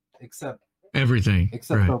 except Everything.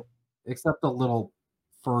 except Right. the except the little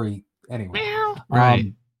furry anyway. Meow.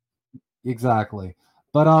 Right. Exactly.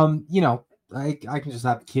 But I can just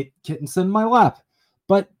have kittens in my lap.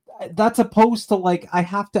 But that's opposed to like I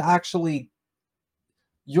have to actually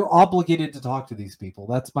you're obligated to talk to these people.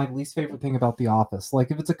 That's my least favorite thing about the office. Like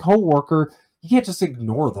if it's a coworker, you can't just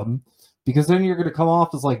ignore them because then you're going to come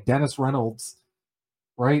off as like Dennis Reynolds,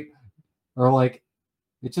 right? Or like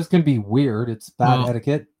it's just going to be weird. It's bad Well,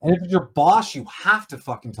 etiquette. And if it's your boss, you have to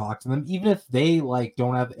fucking talk to them even if they like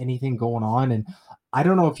don't have anything going on. And I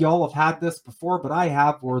don't know if y'all have had this before, but I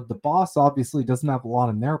have where the boss obviously doesn't have a lot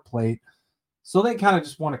on their plate. So they kind of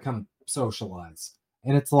just want to come socialize.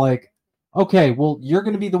 And it's like, okay, well, you're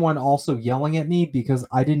going to be the one also yelling at me because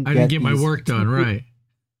I didn't I didn't get get my work done. Right.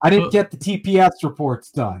 I didn't Well, get the TPS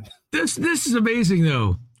reports done. this is amazing,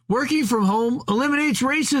 though. Working from home eliminates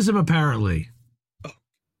racism, apparently.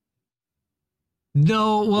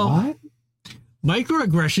 No, well, What?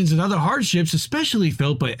 microaggressions and other hardships, especially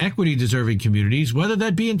felt by equity deserving communities, whether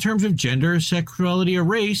that be in terms of gender, sexuality, or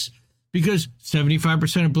race, because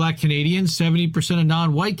 75% of Black Canadians, 70% of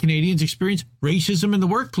non white Canadians experience racism in the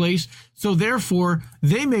workplace. So, therefore,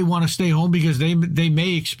 they may want to stay home because they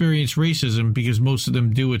may experience racism because most of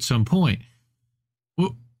them do at some point.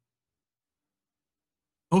 Well,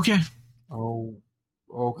 okay. Oh,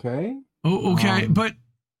 okay. Oh, okay. But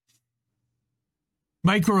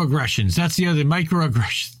microaggressions, that's the other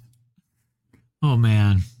microaggression. Oh,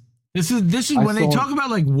 man. This is when they talk about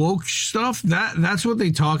like woke stuff. That's what they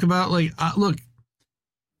talk about. Like, look,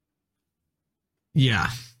 yeah,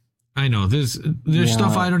 I know there's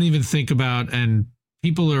stuff I don't even think about, and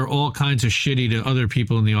people are all kinds of shitty to other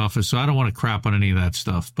people in the office. So I don't want to crap on any of that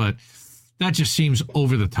stuff. But that just seems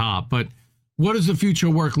over the top. But what does the future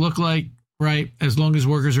of work look like? Right, as long as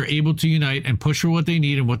workers are able to unite and push for what they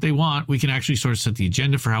need and what they want, we can actually sort of set the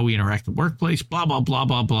agenda for how we interact in the workplace. Blah blah blah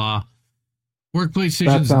blah blah. Workplace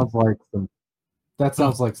decisions. That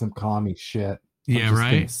sounds like some commie shit. Yeah,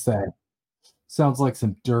 right. Sounds like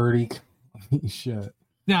some dirty commie shit.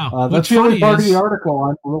 Now, that's the only part of the article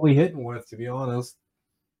I'm really hitting with, to be honest.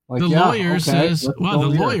 Like, the lawyer says, well,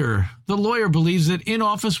 the lawyer believes that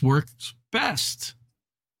in-office works best.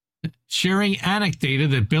 Sharing anecdata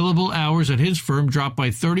that billable hours at his firm dropped by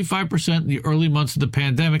 35% in the early months of the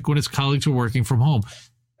pandemic when his colleagues were working from home.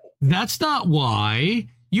 That's not why.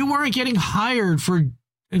 You weren't getting hired for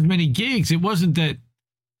as many gigs. It wasn't that.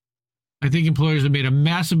 I think employers have made a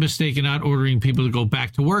massive mistake in not ordering people to go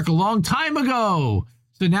back to work a long time ago.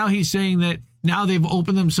 So now he's saying that now they've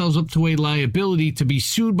opened themselves up to a liability to be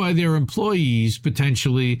sued by their employees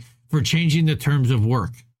potentially for changing the terms of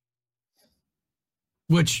work.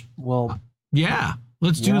 Which, well, yeah,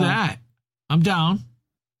 let's do that. I'm down.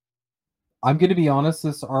 I'm going to be honest,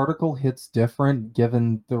 this article hits different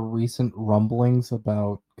given the recent rumblings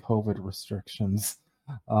about COVID restrictions.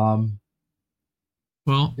 Well,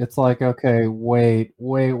 it's like, okay, wait.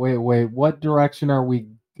 What direction are we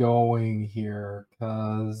going here?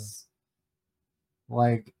 Because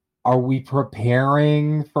Like, are we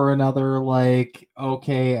preparing for another, like,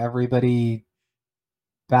 okay, everybody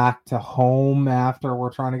back to home after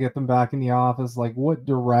we're trying to get them back in the office? Like, what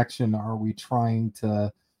direction are we trying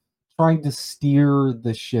to steer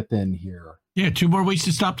the ship in here? Yeah, 2 more weeks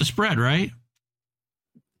to stop the spread, right?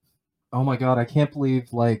 Oh my god, I can't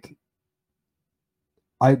believe, like,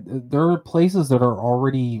 there are places that are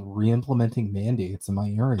already re-implementing mandates in my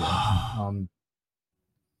area.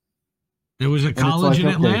 There was a college in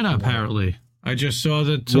Atlanta, apparently. I just saw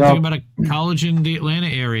that something about a college in the Atlanta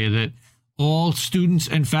area that all students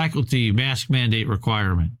and faculty mask mandate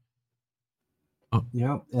requirement. Oh.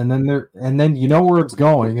 Yep, and then you know where it's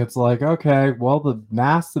going. It's like, okay, well, the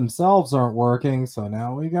masks themselves aren't working, so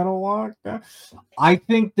now we gotta lock down. I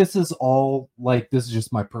think this is all, like, this is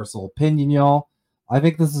just my personal opinion, y'all. I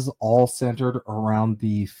think this is all centered around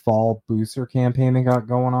the fall booster campaign they got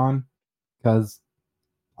going on, because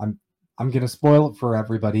I'm gonna spoil it for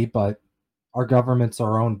everybody, but our governments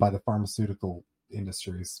are owned by the pharmaceutical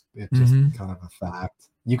industries. It's just kind of a fact.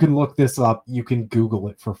 You can look this up. You can Google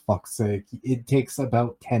it, for fuck's sake. It takes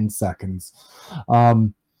about 10 seconds.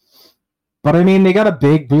 But I mean, they got a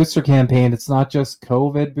big booster campaign. It's not just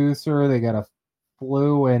COVID booster. They got a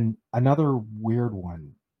flu and another weird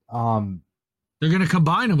one. They're going to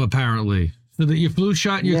combine them, apparently, so that your flu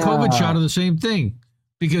shot and your COVID shot are the same thing.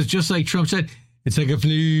 Because just like Trump said, it's like a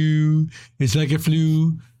flu. It's like a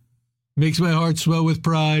flu. Makes my heart swell with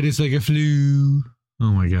pride. It's like a flu.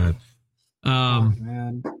 Oh, my God.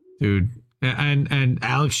 Man. Dude. And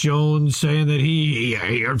Alex Jones saying that he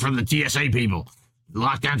heard from the TSA people.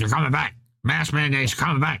 Lockdowns are coming back. Mask mandates are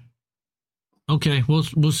coming back. Okay,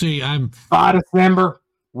 we'll see. By December,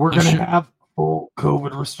 we're going to have full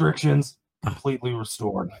COVID restrictions completely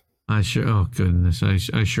restored. Oh, goodness.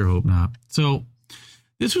 I sure hope not. So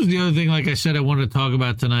this was the other thing, like I said, I wanted to talk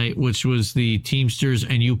about tonight, which was the Teamsters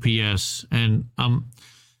and UPS. And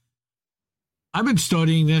I've been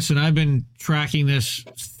studying this and I've been tracking this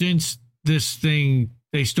since this thing,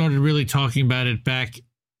 they started really talking about it back,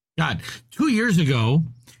 2 years ago.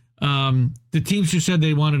 The Teamsters said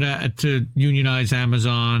they wanted to unionize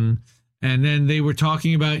Amazon, and then they were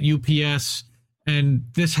talking about UPS, and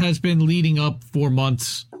this has been leading up for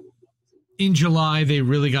months. In July, they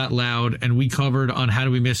really got loud, and we covered on How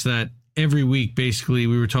Do We Miss That every week. Basically,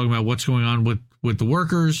 we were talking about what's going on with the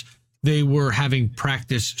workers. They were having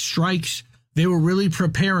practice strikes. They were really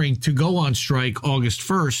preparing to go on strike August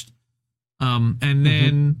 1st. And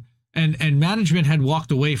then and management had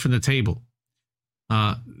walked away from the table.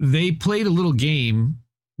 They played a little game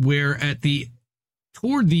where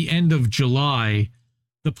toward the end of July,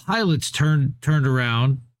 the pilots turned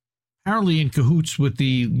around, apparently in cahoots with the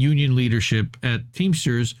union leadership at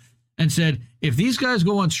Teamsters, and said, if these guys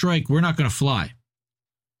go on strike, we're not going to fly.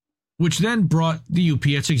 Which then brought the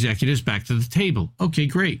UPS executives back to the table. Okay,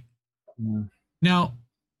 great. Yeah. Now,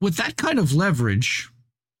 with that kind of leverage,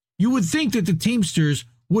 you would think that the Teamsters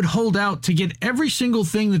would hold out to get every single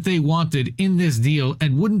thing that they wanted in this deal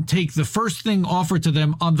and wouldn't take the first thing offered to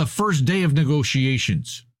them on the first day of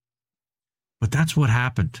negotiations. But that's what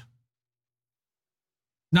happened.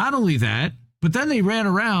 Not only that, but then they ran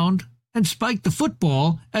around and spiked the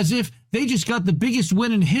football as if they just got the biggest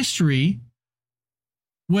win in history,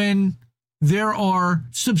 when there are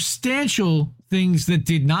substantial things that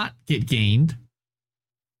did not get gained.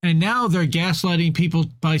 And now they're gaslighting people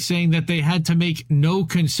by saying that they had to make no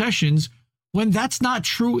concessions, when that's not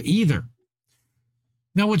true either.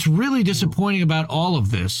 Now, what's really disappointing about all of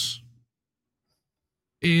this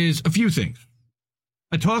is a few things.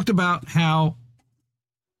 I talked about how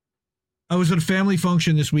I was at a family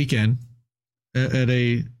function this weekend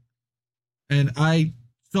and I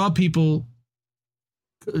saw people,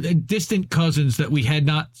 distant cousins that we had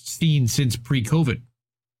not seen since pre-COVID.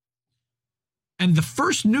 And the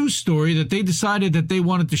first news story that they decided that they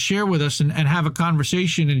wanted to share with us and have a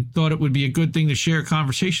conversation, and thought it would be a good thing to share a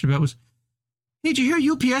conversation about, was, hey, did you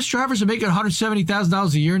hear UPS drivers are making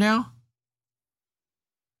 $170,000 a year now?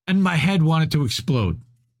 And my head wanted to explode.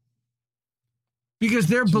 Because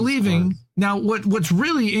they're believing. Now, what's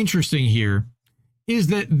really interesting here is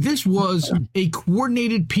that this was a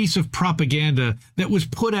coordinated piece of propaganda that was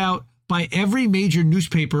put out by every major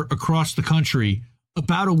newspaper across the country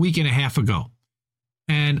about a week and a half ago.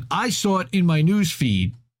 And I saw it in my news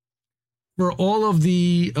feed for all of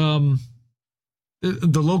the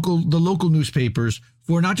local newspapers,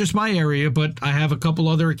 for not just my area, but I have a couple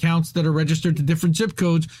other accounts that are registered to different zip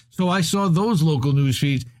codes. So I saw those local news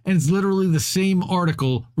feeds, and it's literally the same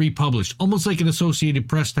article republished, almost like an Associated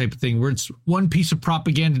Press type of thing, where it's one piece of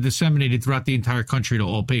propaganda disseminated throughout the entire country to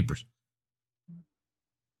all papers.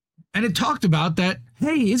 And it talked about that,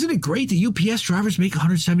 hey, isn't it great that UPS drivers make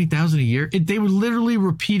 $170,000 a year? They were literally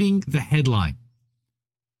repeating the headline.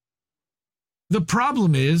 The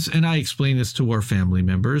problem is, and I explain this to our family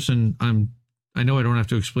members, and I know I don't have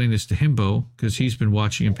to explain this to Himbo because he's been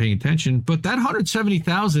watching and paying attention, but that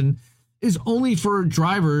 $170,000 is only for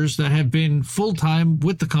drivers that have been full-time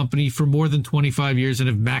with the company for more than 25 years and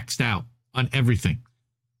have maxed out on everything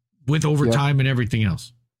with overtime and everything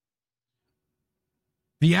else.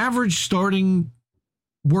 The average starting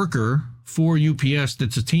worker for UPS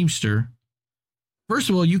that's a Teamster, first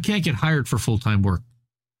of all, you can't get hired for full-time work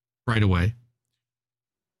right away.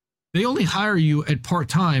 They only hire you at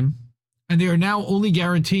part-time, and they are now only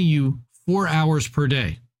guaranteeing you 4 hours per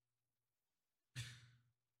day.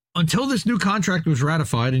 Until this new contract was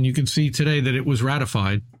ratified, and you can see today that it was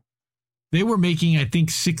ratified, they were making, I think,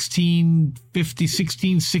 $16.50,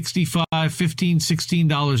 $16.65, $15,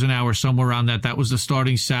 $16 an hour, somewhere around that. That was the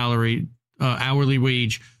starting salary, hourly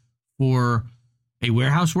wage for a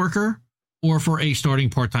warehouse worker or for a starting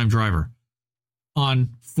part-time driver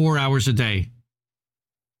on 4 hours a day.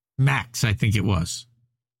 Max, I think it was.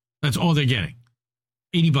 That's all they're getting.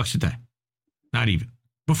 $80 a day. Not even.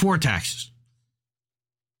 Before taxes.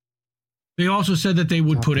 They also said that they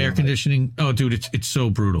would put air conditioning. Oh, dude, it's so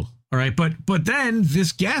brutal. All right. But then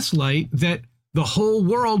this gaslight that the whole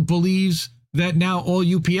world believes that now all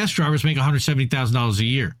UPS drivers make $170,000 a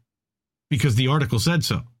year because the article said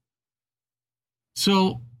so.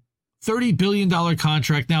 So $30 billion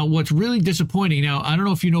contract. Now, what's really disappointing, now, I don't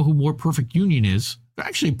know if you know who More Perfect Union is. They're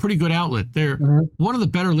actually a pretty good outlet. They're one of the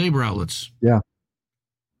better labor outlets. Yeah.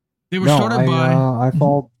 They were started by... I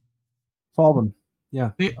followed them.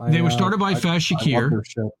 Yeah. They were started by Faz Shakir,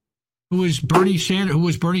 who was Bernie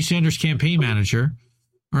Sanders' campaign manager.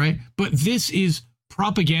 All right. But this is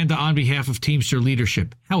propaganda on behalf of Teamster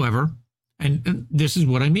leadership. However, and this is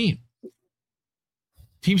what I mean.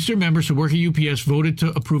 Teamster members who work at UPS voted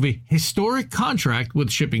to approve a historic contract with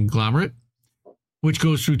shipping conglomerate, which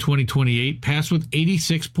goes through 2028, passed with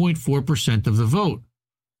 86.4% of the vote.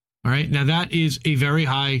 All right. Now, that is a very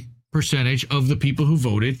high percentage of the people who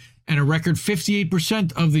voted, and a record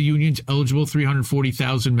 58% of the union's eligible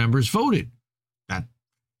 340,000 members voted.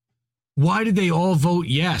 Why did they all vote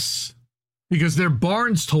yes? Because their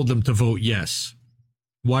barns told them to vote yes.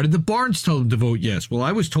 Why did the barns tell them to vote yes? Well,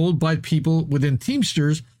 I was told by people within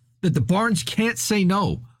Teamsters that the barns can't say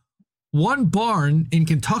no. One barn in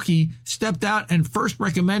Kentucky stepped out and first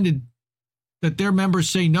recommended that their members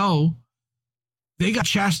say no. They got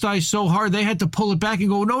chastised so hard they had to pull it back and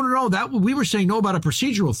go, no, that we were saying no about a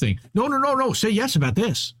procedural thing. No, say yes about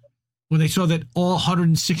this. When they saw that all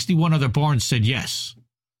 161 other barns said yes,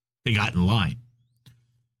 they got in line.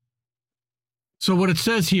 So what it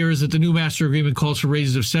says here is that the new master agreement calls for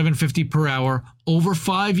raises of $7.50 per hour over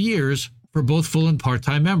 5 years for both full and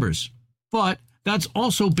part-time members. But that's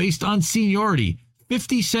also based on seniority,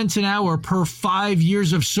 50 cents an hour per 5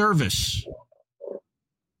 years of service.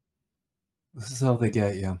 This is how they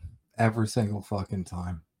get you every single fucking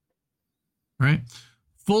time. Right?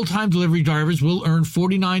 Full-time delivery drivers will earn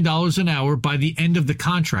 $49 an hour by the end of the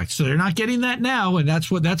contract. So they're not getting that now, and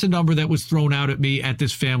that's a number that was thrown out at me at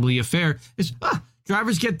this family affair. Is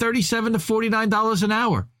drivers get $37 to $49 an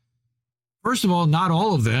hour. First of all, not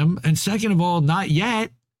all of them, and second of all, not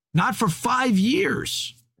yet. Not for 5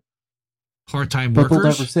 years. Part-time workers. But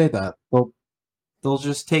they'll never say that. They'll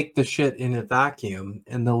just take the shit in a vacuum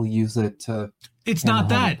and they'll use it to... It's not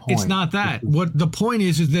that. It's not that. What the point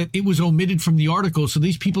is that it was omitted from the article, so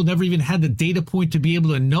these people never even had the data point to be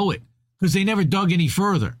able to know it because they never dug any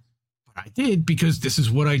further. But I did, because this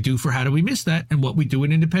is what I do for How Do We Miss That and what we do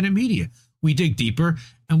in independent media. We dig deeper,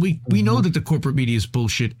 and we know that the corporate media is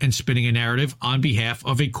bullshit and spinning a narrative on behalf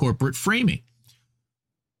of a corporate framing.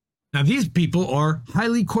 Now, these people are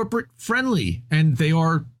highly corporate friendly, and they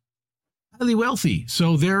are highly wealthy.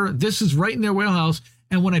 So this is right in their wheelhouse.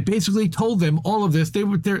 And when I basically told them all of this,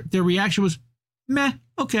 their reaction was, meh,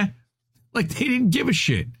 okay. Like, they didn't give a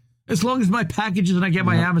shit. As long as my packages and I get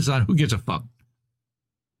my Amazon, who gives a fuck?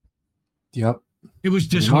 Yep. It was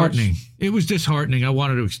disheartening. It was disheartening. I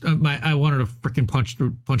wanted to freaking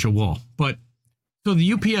punch a wall. But so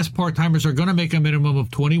the UPS part-timers are going to make a minimum of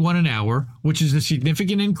 $21 an hour, which is a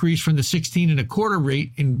significant increase from the 16 and a quarter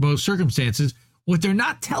rate in most circumstances. What they're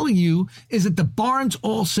not telling you is that the barns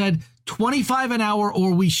all said $25 an hour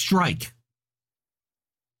or we strike.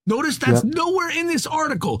 Notice that's nowhere in this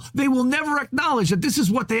article. They will never acknowledge that this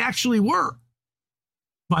is what they actually were.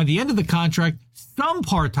 By the end of the contract, some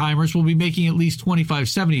part-timers will be making at least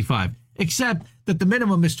 $25.75, except that the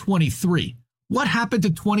minimum is $23. What happened to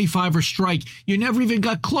 25 or strike? You never even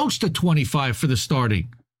got close to 25 for the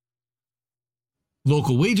starting.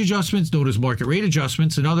 Local wage adjustments, known as market rate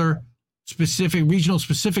adjustments, and other specific regional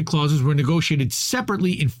specific clauses were negotiated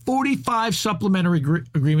separately in 45 supplementary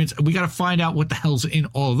agreements. We got to find out what the hell's in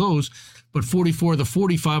all of those. But 44 of the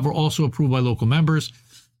 45 were also approved by local members.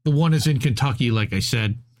 The one is in Kentucky, like I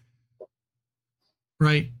said.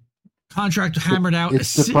 Right? Contract hammered out.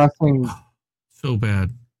 It's depressing. So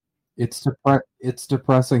bad. It's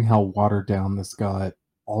depressing how watered down this got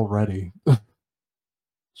already.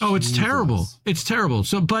 Oh, it's terrible. It's terrible.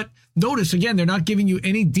 So, but notice again, they're not giving you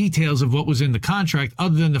any details of what was in the contract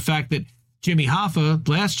other than the fact that Jimmy Hoffa,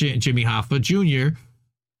 Jimmy Hoffa Jr.,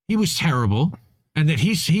 he was terrible, and that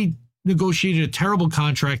he negotiated a terrible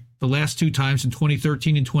contract the last two times in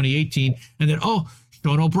 2013 and 2018, and that,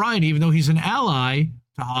 Sean O'Brien, even though he's an ally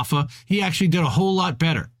to Hoffa, he actually did a whole lot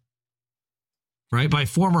better. Right, by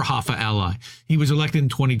former Hoffa ally. He was elected in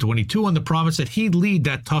 2022 on the promise that he'd lead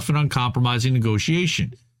that tough and uncompromising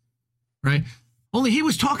negotiation. Right? Only he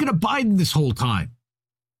was talking to Biden this whole time.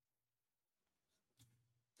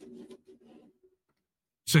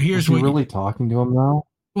 So here's what... really talking to him now?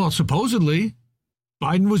 Well, supposedly,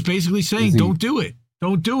 Biden was basically saying, don't do it.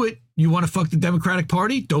 Don't do it. You want to fuck the Democratic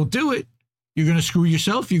Party? Don't do it. You're going to screw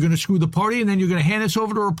yourself. You're going to screw the party, and then you're going to hand this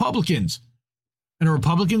over to Republicans. And are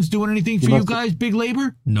Republicans doing anything for you guys, big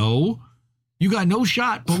labor? No. You got no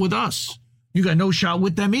shot, but with us. You got no shot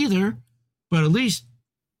with them either. But at least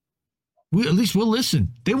we'll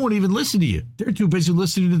listen. They won't even listen to you. They're too busy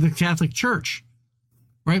listening to the Catholic Church.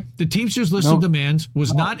 Right? The Teamsters list of demands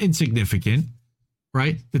was not insignificant.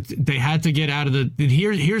 Right? They had to get out of the...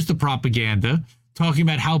 Here's the propaganda talking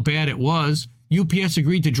about how bad it was. UPS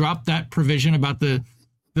agreed to drop that provision about the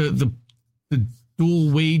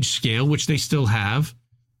dual wage scale, which they still have.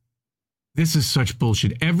 This is such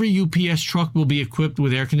bullshit. Every UPS truck will be equipped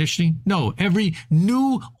with air conditioning. No, every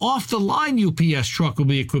new off-the-line UPS truck will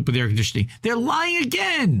be equipped with air conditioning. They're lying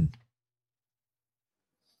again.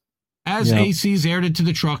 As ACs aired into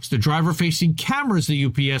the trucks, the driver-facing cameras the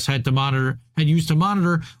UPS had used to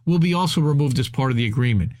monitor will be also removed as part of the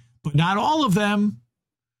agreement. But not all of them.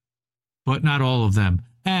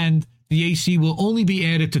 And the AC will only be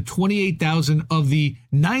added to 28,000 of the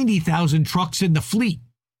 90,000 trucks in the fleet.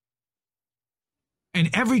 And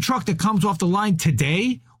every truck that comes off the line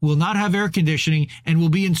today will not have air conditioning and will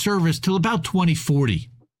be in service till about 2040.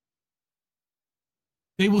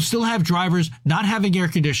 They will still have drivers not having air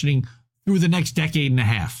conditioning through the next decade and a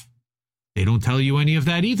half. They don't tell you any of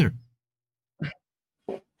that either.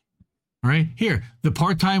 All right, here, the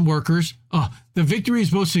part-time workers. The victory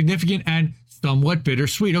is both significant and somewhat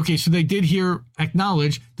bittersweet. Okay, so they did here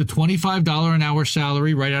acknowledge the $25 an hour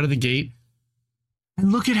salary right out of the gate.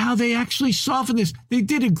 And look at how they actually softened this. They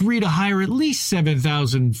did agree to hire at least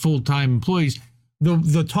 7,000 full-time employees.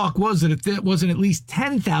 The talk was that if it wasn't at least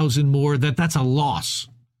 10,000 more, that's a loss.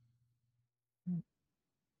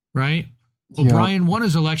 Right? Yeah. O'Brien won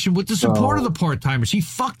his election with the support of the part-timers. He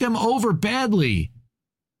fucked them over badly,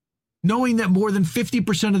 knowing that more than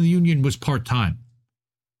 50% of the union was part-time.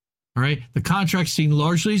 All right. The contract, seen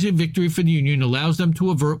largely as a victory for the union, allows them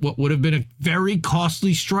to avert what would have been a very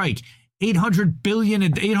costly strike. $800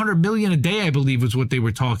 million a day, I believe, was what they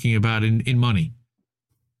were talking about in money.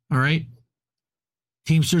 All right.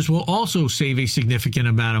 Teamsters will also save a significant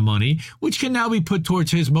amount of money, which can now be put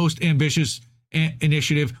towards his most ambitious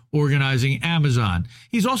initiative, organizing Amazon.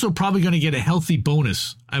 He's also probably going to get a healthy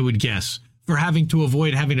bonus, I would guess, for having to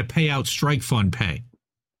avoid having to pay out strike fund pay.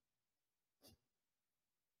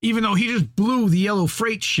 Even though he just blew the yellow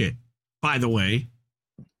freight shit, by the way.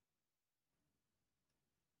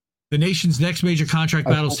 The nation's next major contract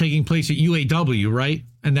battle is taking place at UAW, right?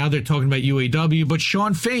 And now they're talking about UAW. But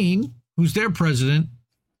Sean Fain, who's their president,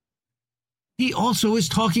 he also is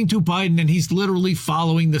talking to Biden, and he's literally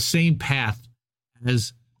following the same path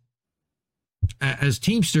as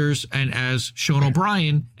Teamsters and as Sean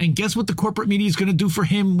O'Brien. And guess what the corporate media is going to do for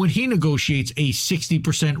him when he negotiates a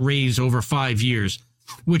 60% raise over 5 years,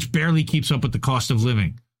 which barely keeps up with the cost of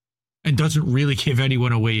living and doesn't really give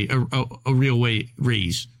anyone a real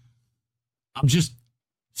raise. I'm just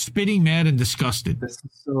spitting mad and disgusted. This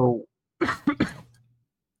is so...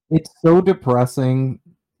 It's so depressing,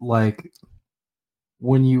 like,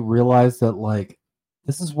 when you realize that, like,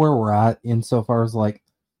 this is where we're at insofar as, like,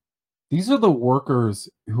 these are the workers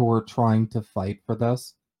who are trying to fight for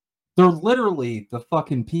this. They're literally the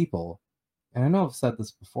fucking people. And I know I've said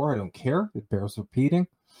this before, I don't care, it bears repeating.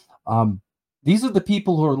 These are the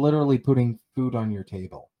people who are literally putting food on your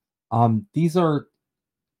table. These are...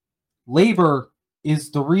 Labor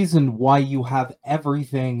is the reason why you have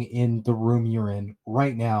everything in the room you're in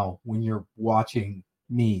right now when you're watching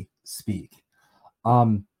me speak.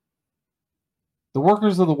 The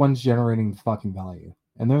workers are the ones generating the fucking value.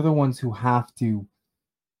 And they're the ones who have to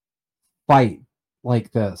fight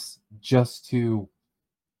like this just to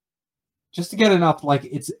get enough. Like,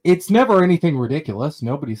 it's never anything ridiculous.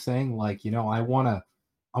 Nobody's saying like, I want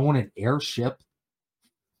an airship.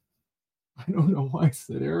 I don't know why I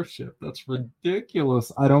said airship. That's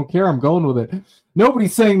ridiculous. I don't care. I'm going with it.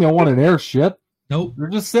 Nobody's saying they want an airship. Nope. They're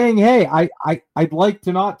just saying, hey, I'd like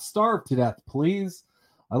to not starve to death, please.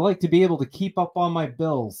 I'd like to be able to keep up on my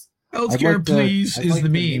bills. Healthcare, please, is the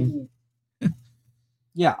meme.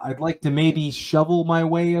 Yeah, I'd like to maybe shovel my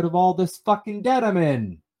way out of all this fucking debt I'm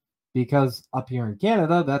in. Because up here in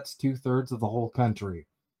Canada, that's 2/3 of the whole country.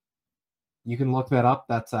 You can look that up.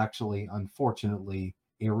 That's actually, unfortunately,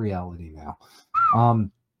 a reality now.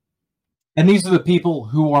 And these are the people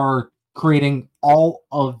who are generating all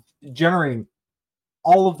of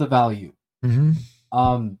the value. Mm-hmm.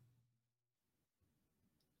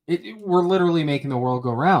 We're literally making the world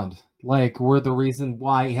go round. Like, we're the reason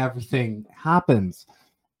why everything happens.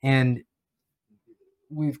 And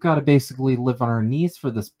we've got to basically live on our knees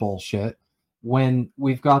for this bullshit when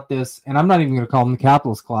we've got this, and I'm not even going to call them the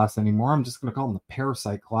capitalist class anymore. I'm just going to call them the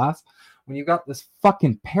parasite class. When you've got this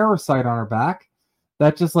fucking parasite on our back,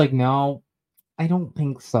 that's just like, no, I don't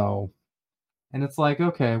think so. And it's like,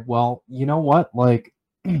 okay, well, you know what? Like,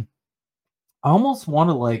 I almost want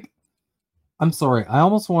to I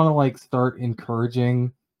almost want to start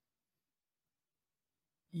encouraging,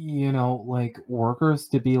 like, workers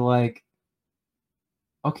to be like,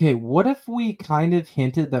 okay, what if we kind of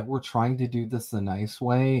hinted that we're trying to do this a nice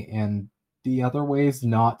way and the other way is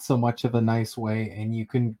not so much of a nice way, and you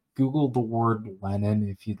can Google the word Lenin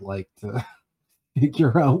if you'd like to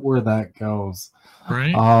figure out where that goes.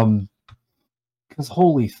 Right. Because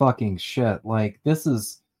holy fucking shit, like, this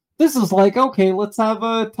is like, okay, let's have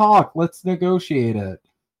a talk, let's negotiate it.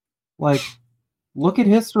 Like, look at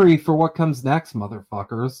history for what comes next,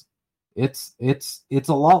 motherfuckers. It's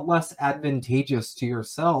a lot less advantageous to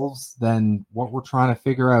yourselves than what we're trying to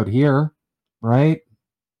figure out here, right?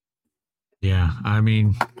 Yeah, I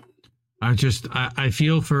mean, I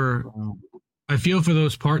feel for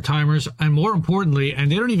those part-timers, and more importantly,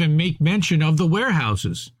 and they don't even make mention of the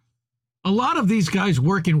warehouses. A lot of these guys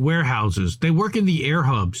work in warehouses. They work in the air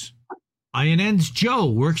hubs. INN's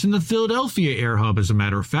Joe works in the Philadelphia air hub, as a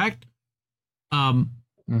matter of fact.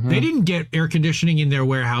 They didn't get air conditioning in their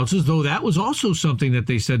warehouses, though that was also something that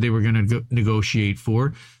they said they were going to negotiate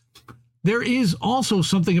for. There is also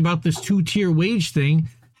something about this 2-tier wage thing.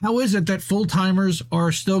 How is it that full-timers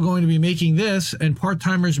are still going to be making this and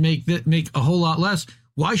part-timers make a whole lot less?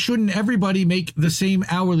 Why shouldn't everybody make the same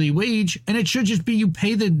hourly wage? And it should just be you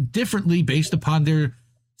pay them differently based upon their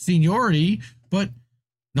seniority, but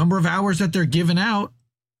number of hours that they're giving out,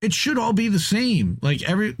 it should all be the same. Like,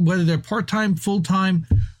 whether they're part-time, full-time,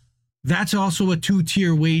 that's also a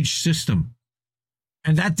 2-tier wage system.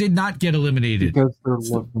 And that did not get eliminated. Because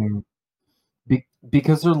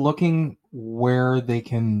they're looking where they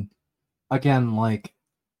can, again, like,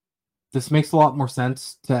 this makes a lot more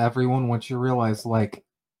sense to everyone once you realize, like,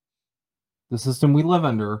 the system we live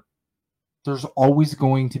under, there's always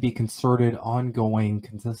going to be concerted, ongoing,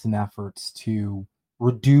 consistent efforts to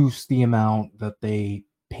reduce the amount that they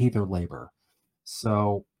pay their labor.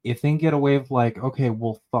 So if they can get away with, like, okay,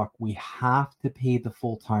 well, fuck, we have to pay the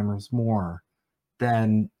full-timers more,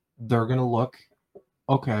 then they're going to look,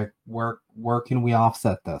 okay, where can we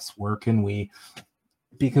offset this? Where can we,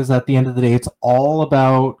 because at the end of the day, it's all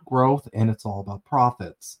about growth and it's all about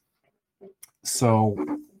profits. So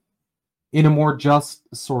in a more just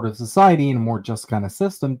sort of society, in a more just kind of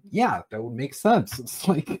system, yeah, that would make sense. It's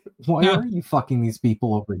like, why are you fucking these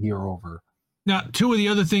people over here over? Now, two of the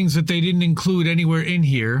other things that they didn't include anywhere in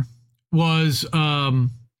here was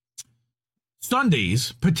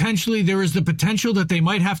Sundays. Potentially, there is the potential that they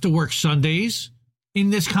might have to work Sundays in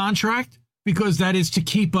this contract, because that is to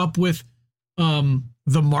keep up with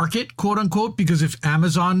the market, quote unquote, because if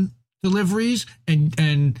Amazon deliveries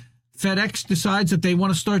and FedEx decides that they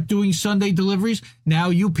want to start doing Sunday deliveries,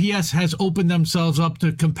 now UPS has opened themselves up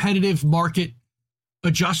to competitive market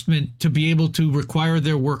adjustment to be able to require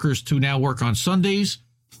their workers to now work on Sundays.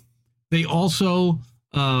 They also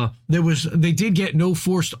they did get no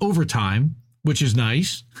forced overtime, which is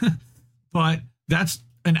nice, but that's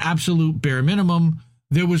an absolute bare minimum.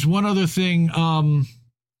 There was one other thing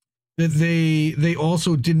that they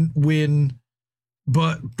also didn't win,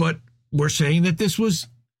 but we're saying that this was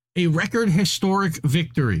a record historic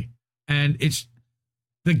victory, and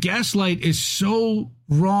the gaslight is so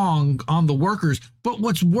wrong on the workers. But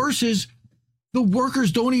what's worse is the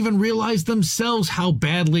workers don't even realize themselves how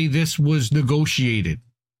badly this was negotiated.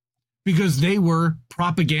 because they were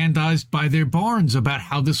propagandized by their barns about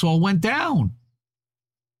how this all went down.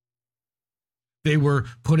 They were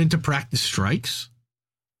put into practice strikes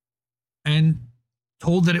and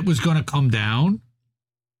told that it was going to come down.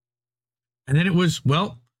 And then it was,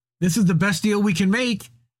 well, this is the best deal we can make.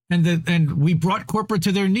 And we brought corporate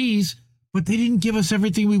to their knees, but they didn't give us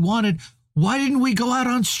everything we wanted. Why didn't we go out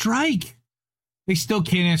on strike? They still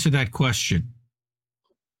can't answer that question.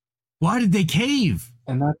 Why did they cave?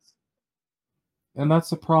 And that's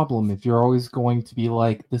the problem. If you're always going to be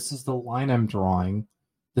like, this is the line I'm drawing,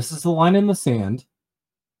 this is the line in the sand,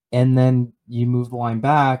 and then you move the line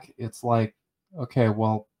back, it's like, okay,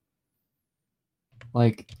 well,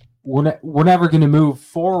 like we're never going to move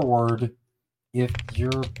forward if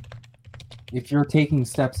you're taking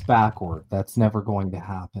steps backward. That's never going to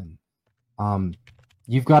happen.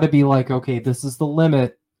 You've got to be like, okay, this is the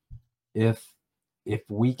limit. If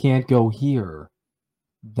we can't go here,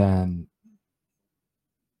 then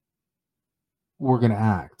we're going to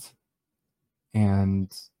act.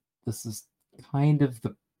 And this is kind of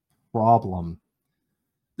the problem.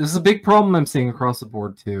 This is a big problem I'm seeing across the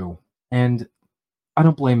board too. And I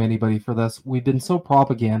don't blame anybody for this. We've been so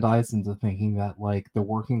propagandized into thinking that like the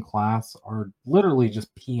working class are literally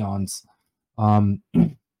just peons.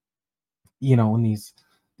 You know, and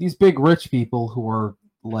these big rich people who are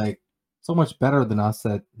like so much better than us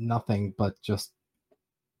at nothing but just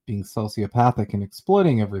being sociopathic and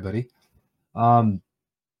exploiting everybody, that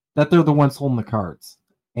they're the ones holding the cards.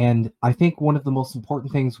 And I think one of the most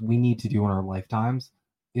important things we need to do in our lifetimes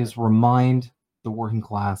is remind the working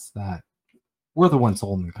class that we're the ones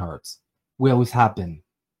holding the cards. We always have been.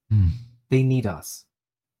 They need us.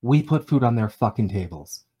 We put food on their fucking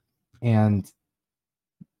tables. And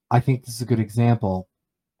I think this is a good example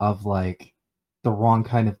of like the wrong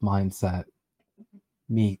kind of mindset,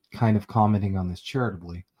 me kind of commenting on this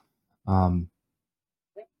charitably. But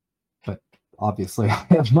obviously I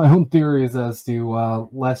have my own theories as to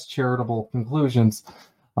less charitable conclusions.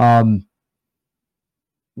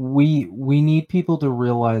 We need people to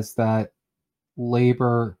realize that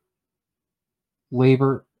labor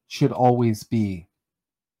should always be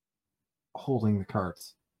holding the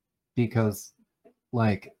cards, because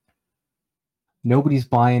like nobody's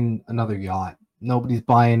buying another yacht. Nobody's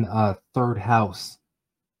buying a third house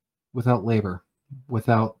without labor,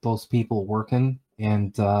 without those people working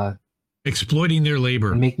and exploiting their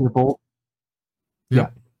labor and making a bolt.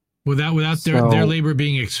 Yep. Yeah. Without their labor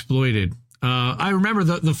being exploited. I remember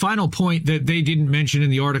the final point that they didn't mention in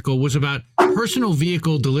the article was about personal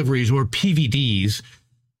vehicle deliveries, or PVDs,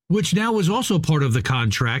 which now was also part of the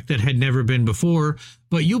contract that had never been before.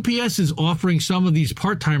 But UPS is offering some of these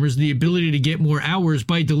part-timers the ability to get more hours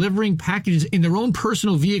by delivering packages in their own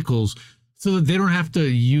personal vehicles so that they don't have to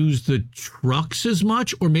use the trucks as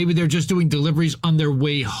much, or maybe they're just doing deliveries on their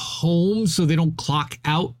way home so they don't clock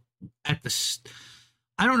out at the...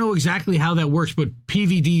 I don't know exactly how that works, but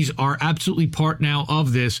PVDs are absolutely part now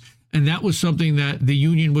of this, and that was something that the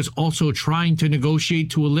union was also trying to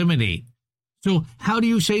negotiate to eliminate. So how do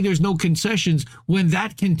you say there's no concessions when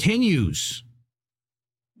that continues?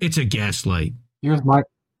 It's a gaslight. Here's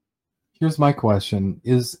my question.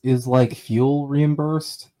 Is like fuel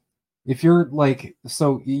reimbursed? If you're like,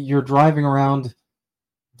 so you're driving around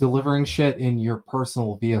delivering shit in your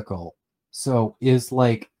personal vehicle, so is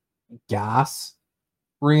like gas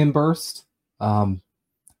reimbursed? Are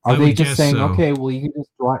they just saying, so, okay, well, you can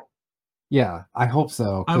just drive? Yeah, I hope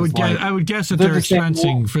so. I would guess that they're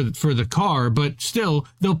expensing for the car, but still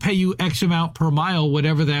they'll pay you X amount per mile,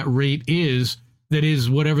 whatever that rate is. That is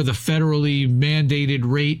whatever the federally mandated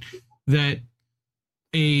rate that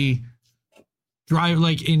a drive,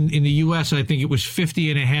 like in the US, I think it was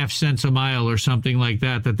 50.5 cents a mile or something like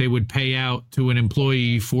that they would pay out to an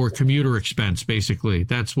employee for commuter expense. Basically,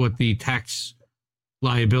 that's what the tax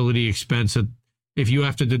liability expense, if you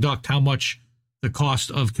have to deduct how much the cost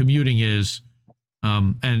of commuting is,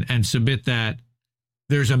 and submit that,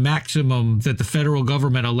 there's a maximum that the federal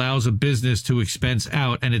government allows a business to expense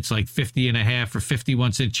out, and it's like 50.5 or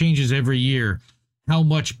 51 cents. It changes every year how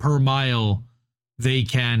much per mile they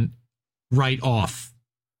can write off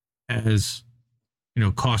as,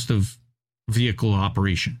 cost of vehicle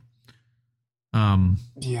operation.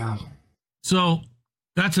 Yeah. So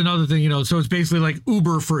that's another thing, so it's basically like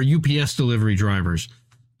Uber for UPS delivery drivers.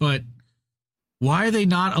 But why are they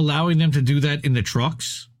not allowing them to do that in the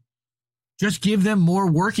trucks? Just give them more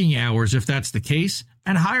working hours if that's the case,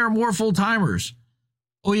 and hire more full-timers.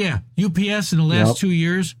 Oh yeah, UPS in the last 2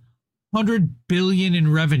 years, $100 billion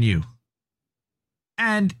in revenue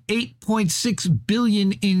and $8.6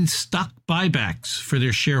 billion in stock buybacks for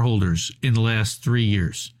their shareholders in the last 3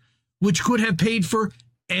 years. which could have paid for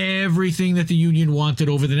everything that the union wanted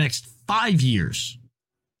over the next 5 years.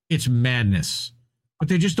 It's madness. But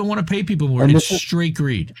they just don't want to pay people more. It's straight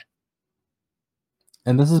greed.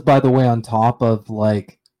 And this is, by the way, on top of,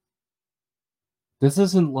 like, this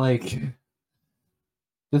isn't like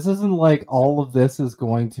all of this is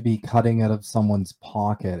going to be cutting out of someone's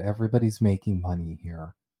pocket. Everybody's making money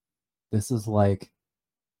here. This is like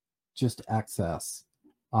just excess.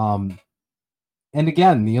 And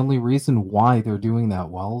again, the only reason why they're doing that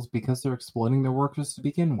well is because they're exploiting their workers to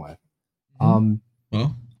begin with. Well,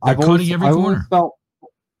 they're cutting every corner.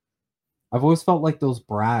 I've always felt like those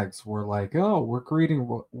brags were like, oh, we're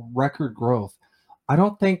creating record growth. I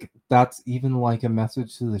don't think that's even like a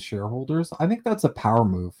message to the shareholders. I think that's a power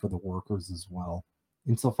move for the workers as well.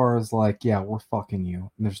 Insofar as like, yeah, we're fucking you,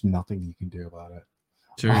 and there's nothing you can do about it.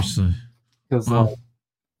 Seriously. Because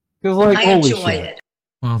like, I holy enjoy shit. it.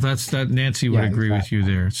 Well, that's that. Nancy would agree with you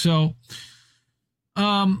there. So,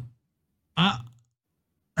 I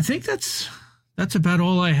think that's about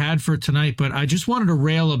all I had for tonight. But I just wanted to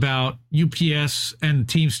rail about UPS and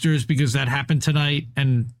Teamsters because that happened tonight,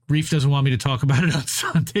 and Reef doesn't want me to talk about it on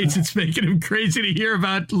Sundays. It's making him crazy to hear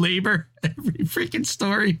about labor, every freaking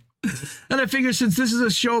story. And I figure since this is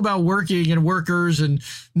a show about working and workers and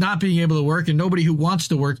not being able to work and nobody who wants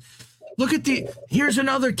to work, here's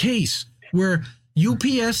another case where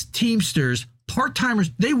UPS Teamsters,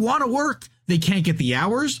 part-timers, they want to work. They can't get the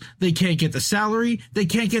hours. They can't get the salary. They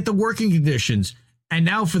can't get the working conditions. And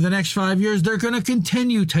now for the next 5 years, they're going to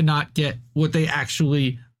continue to not get what they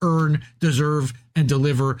actually earn, deserve, and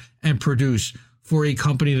deliver and produce for a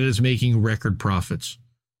company that is making record profits.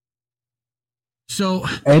 So,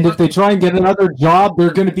 and if they try and get another job,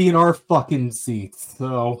 they're going to be in our fucking seats.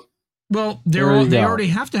 So, well, they already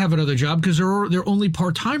have to have another job because they're only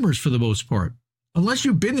part-timers for the most part. Unless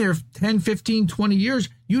you've been there 10, 15, 20 years,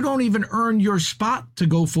 you don't even earn your spot to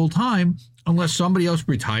go full-time unless somebody else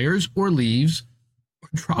retires or leaves or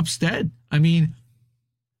drops dead. I mean,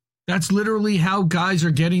 that's literally how guys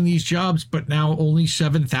are getting these jobs, but now only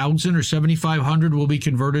 7,000 or 7,500 will be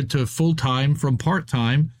converted to full-time from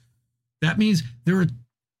part-time. That means there are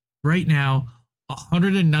right now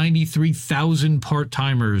 193,000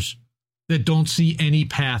 part-timers that don't see any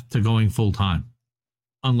path to going full-time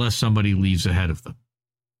unless somebody leaves ahead of them.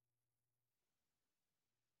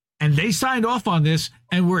 And they signed off on this,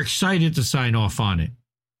 and we're excited to sign off on it.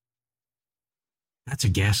 That's a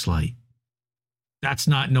gaslight. That's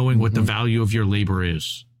not knowing what the value of your labor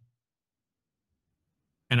is.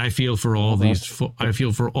 And I feel for all these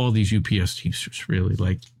UPS Teamsters, really,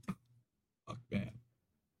 like, fuck man.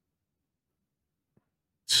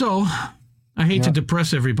 So, I hate to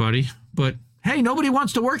depress everybody, but hey, nobody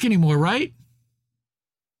wants to work anymore, right?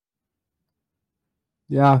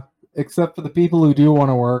 Yeah, except for the people who do want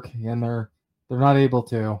to work, and they're not able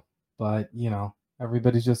to. But, you know,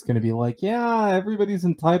 everybody's just going to be like, yeah, everybody's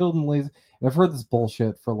entitled and lazy. And I've heard this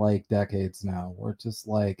bullshit for like decades now. We're just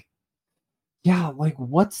like, yeah, like,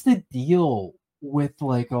 what's the deal with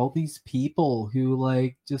like all these people who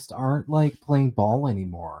like just aren't like playing ball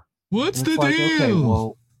anymore? What's the deal? Okay,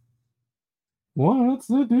 well, what's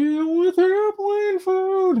the deal with airplane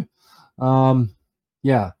food?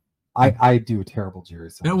 Yeah. I do a terrible Jerry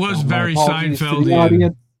Seinfeld. That was very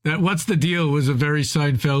Seinfeldian. That what's the deal was a very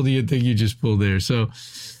Seinfeldian thing you just pulled there. So,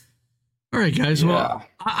 all right, guys. Yeah.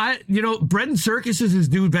 Well, Bread and Circuses is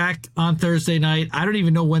due back on Thursday night. I don't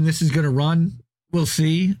even know when this is going to run. We'll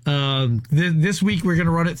see. This week we're going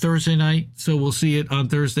to run it Thursday night, so we'll see it on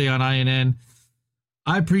Thursday on INN.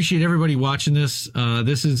 I appreciate everybody watching this.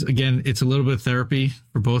 This is, again, it's a little bit of therapy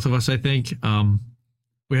for both of us, I think.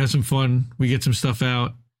 We have some fun. We get some stuff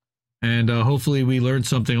out. And hopefully we learn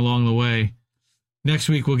something along the way. Next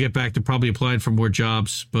week, we'll get back to probably applying for more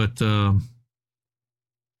jobs. But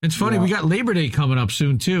it's funny. Yeah. We got Labor Day coming up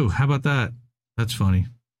soon, too. How about that? That's funny.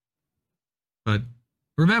 But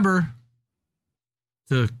remember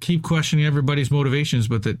to keep questioning everybody's motivations,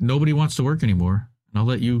 but that nobody wants to work anymore. And I'll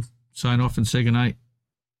let you sign off and say goodnight,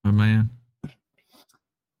 my man.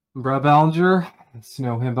 Brad Ballinger,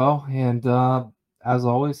 Snow Himbo. And as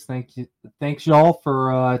always, thanks y'all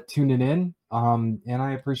for tuning in. And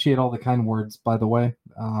I appreciate all the kind words, by the way.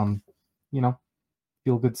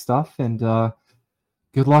 Feel good stuff, and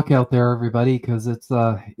good luck out there, everybody, because it's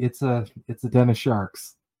a den of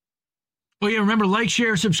sharks. Oh yeah, remember, like,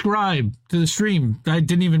 share, subscribe to the stream. I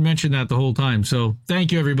didn't even mention that the whole time. So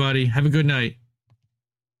thank you, everybody. Have a good night.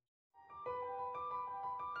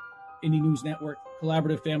 Indie News Network,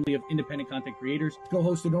 collaborative family of independent content creators.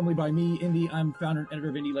 Co-hosted normally by me, Indy. I'm founder and editor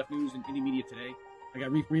of Indie Left News and Indie Media Today. I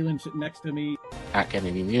got Reef Breland sitting next to me. At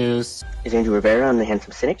Kennedy News. Is Andrew Rivera on The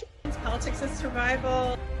Handsome Cynic? Politics is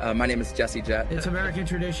survival. My name is Jesse Jett. It's American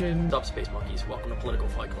tradition. What's up, Space Monkeys? Welcome to Political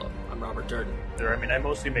Fight Club. I'm Robert Durden. I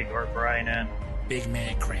mostly make art for INN. Big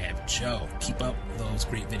Man Crab Joe. Keep up those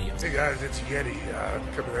great videos. Hey guys, it's Yeti.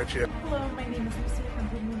 Coming at you. Hello, my name is Lucy from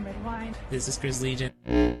Blue Moon Red Wine. This is Chris Legion.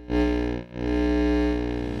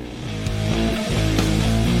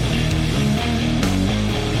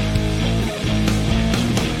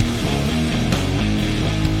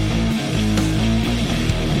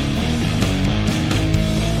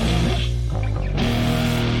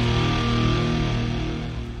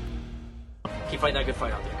 Keep fighting that good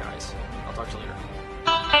fight out there, guys. I'll talk to you later.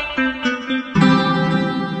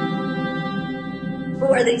 Who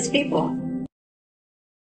are these people?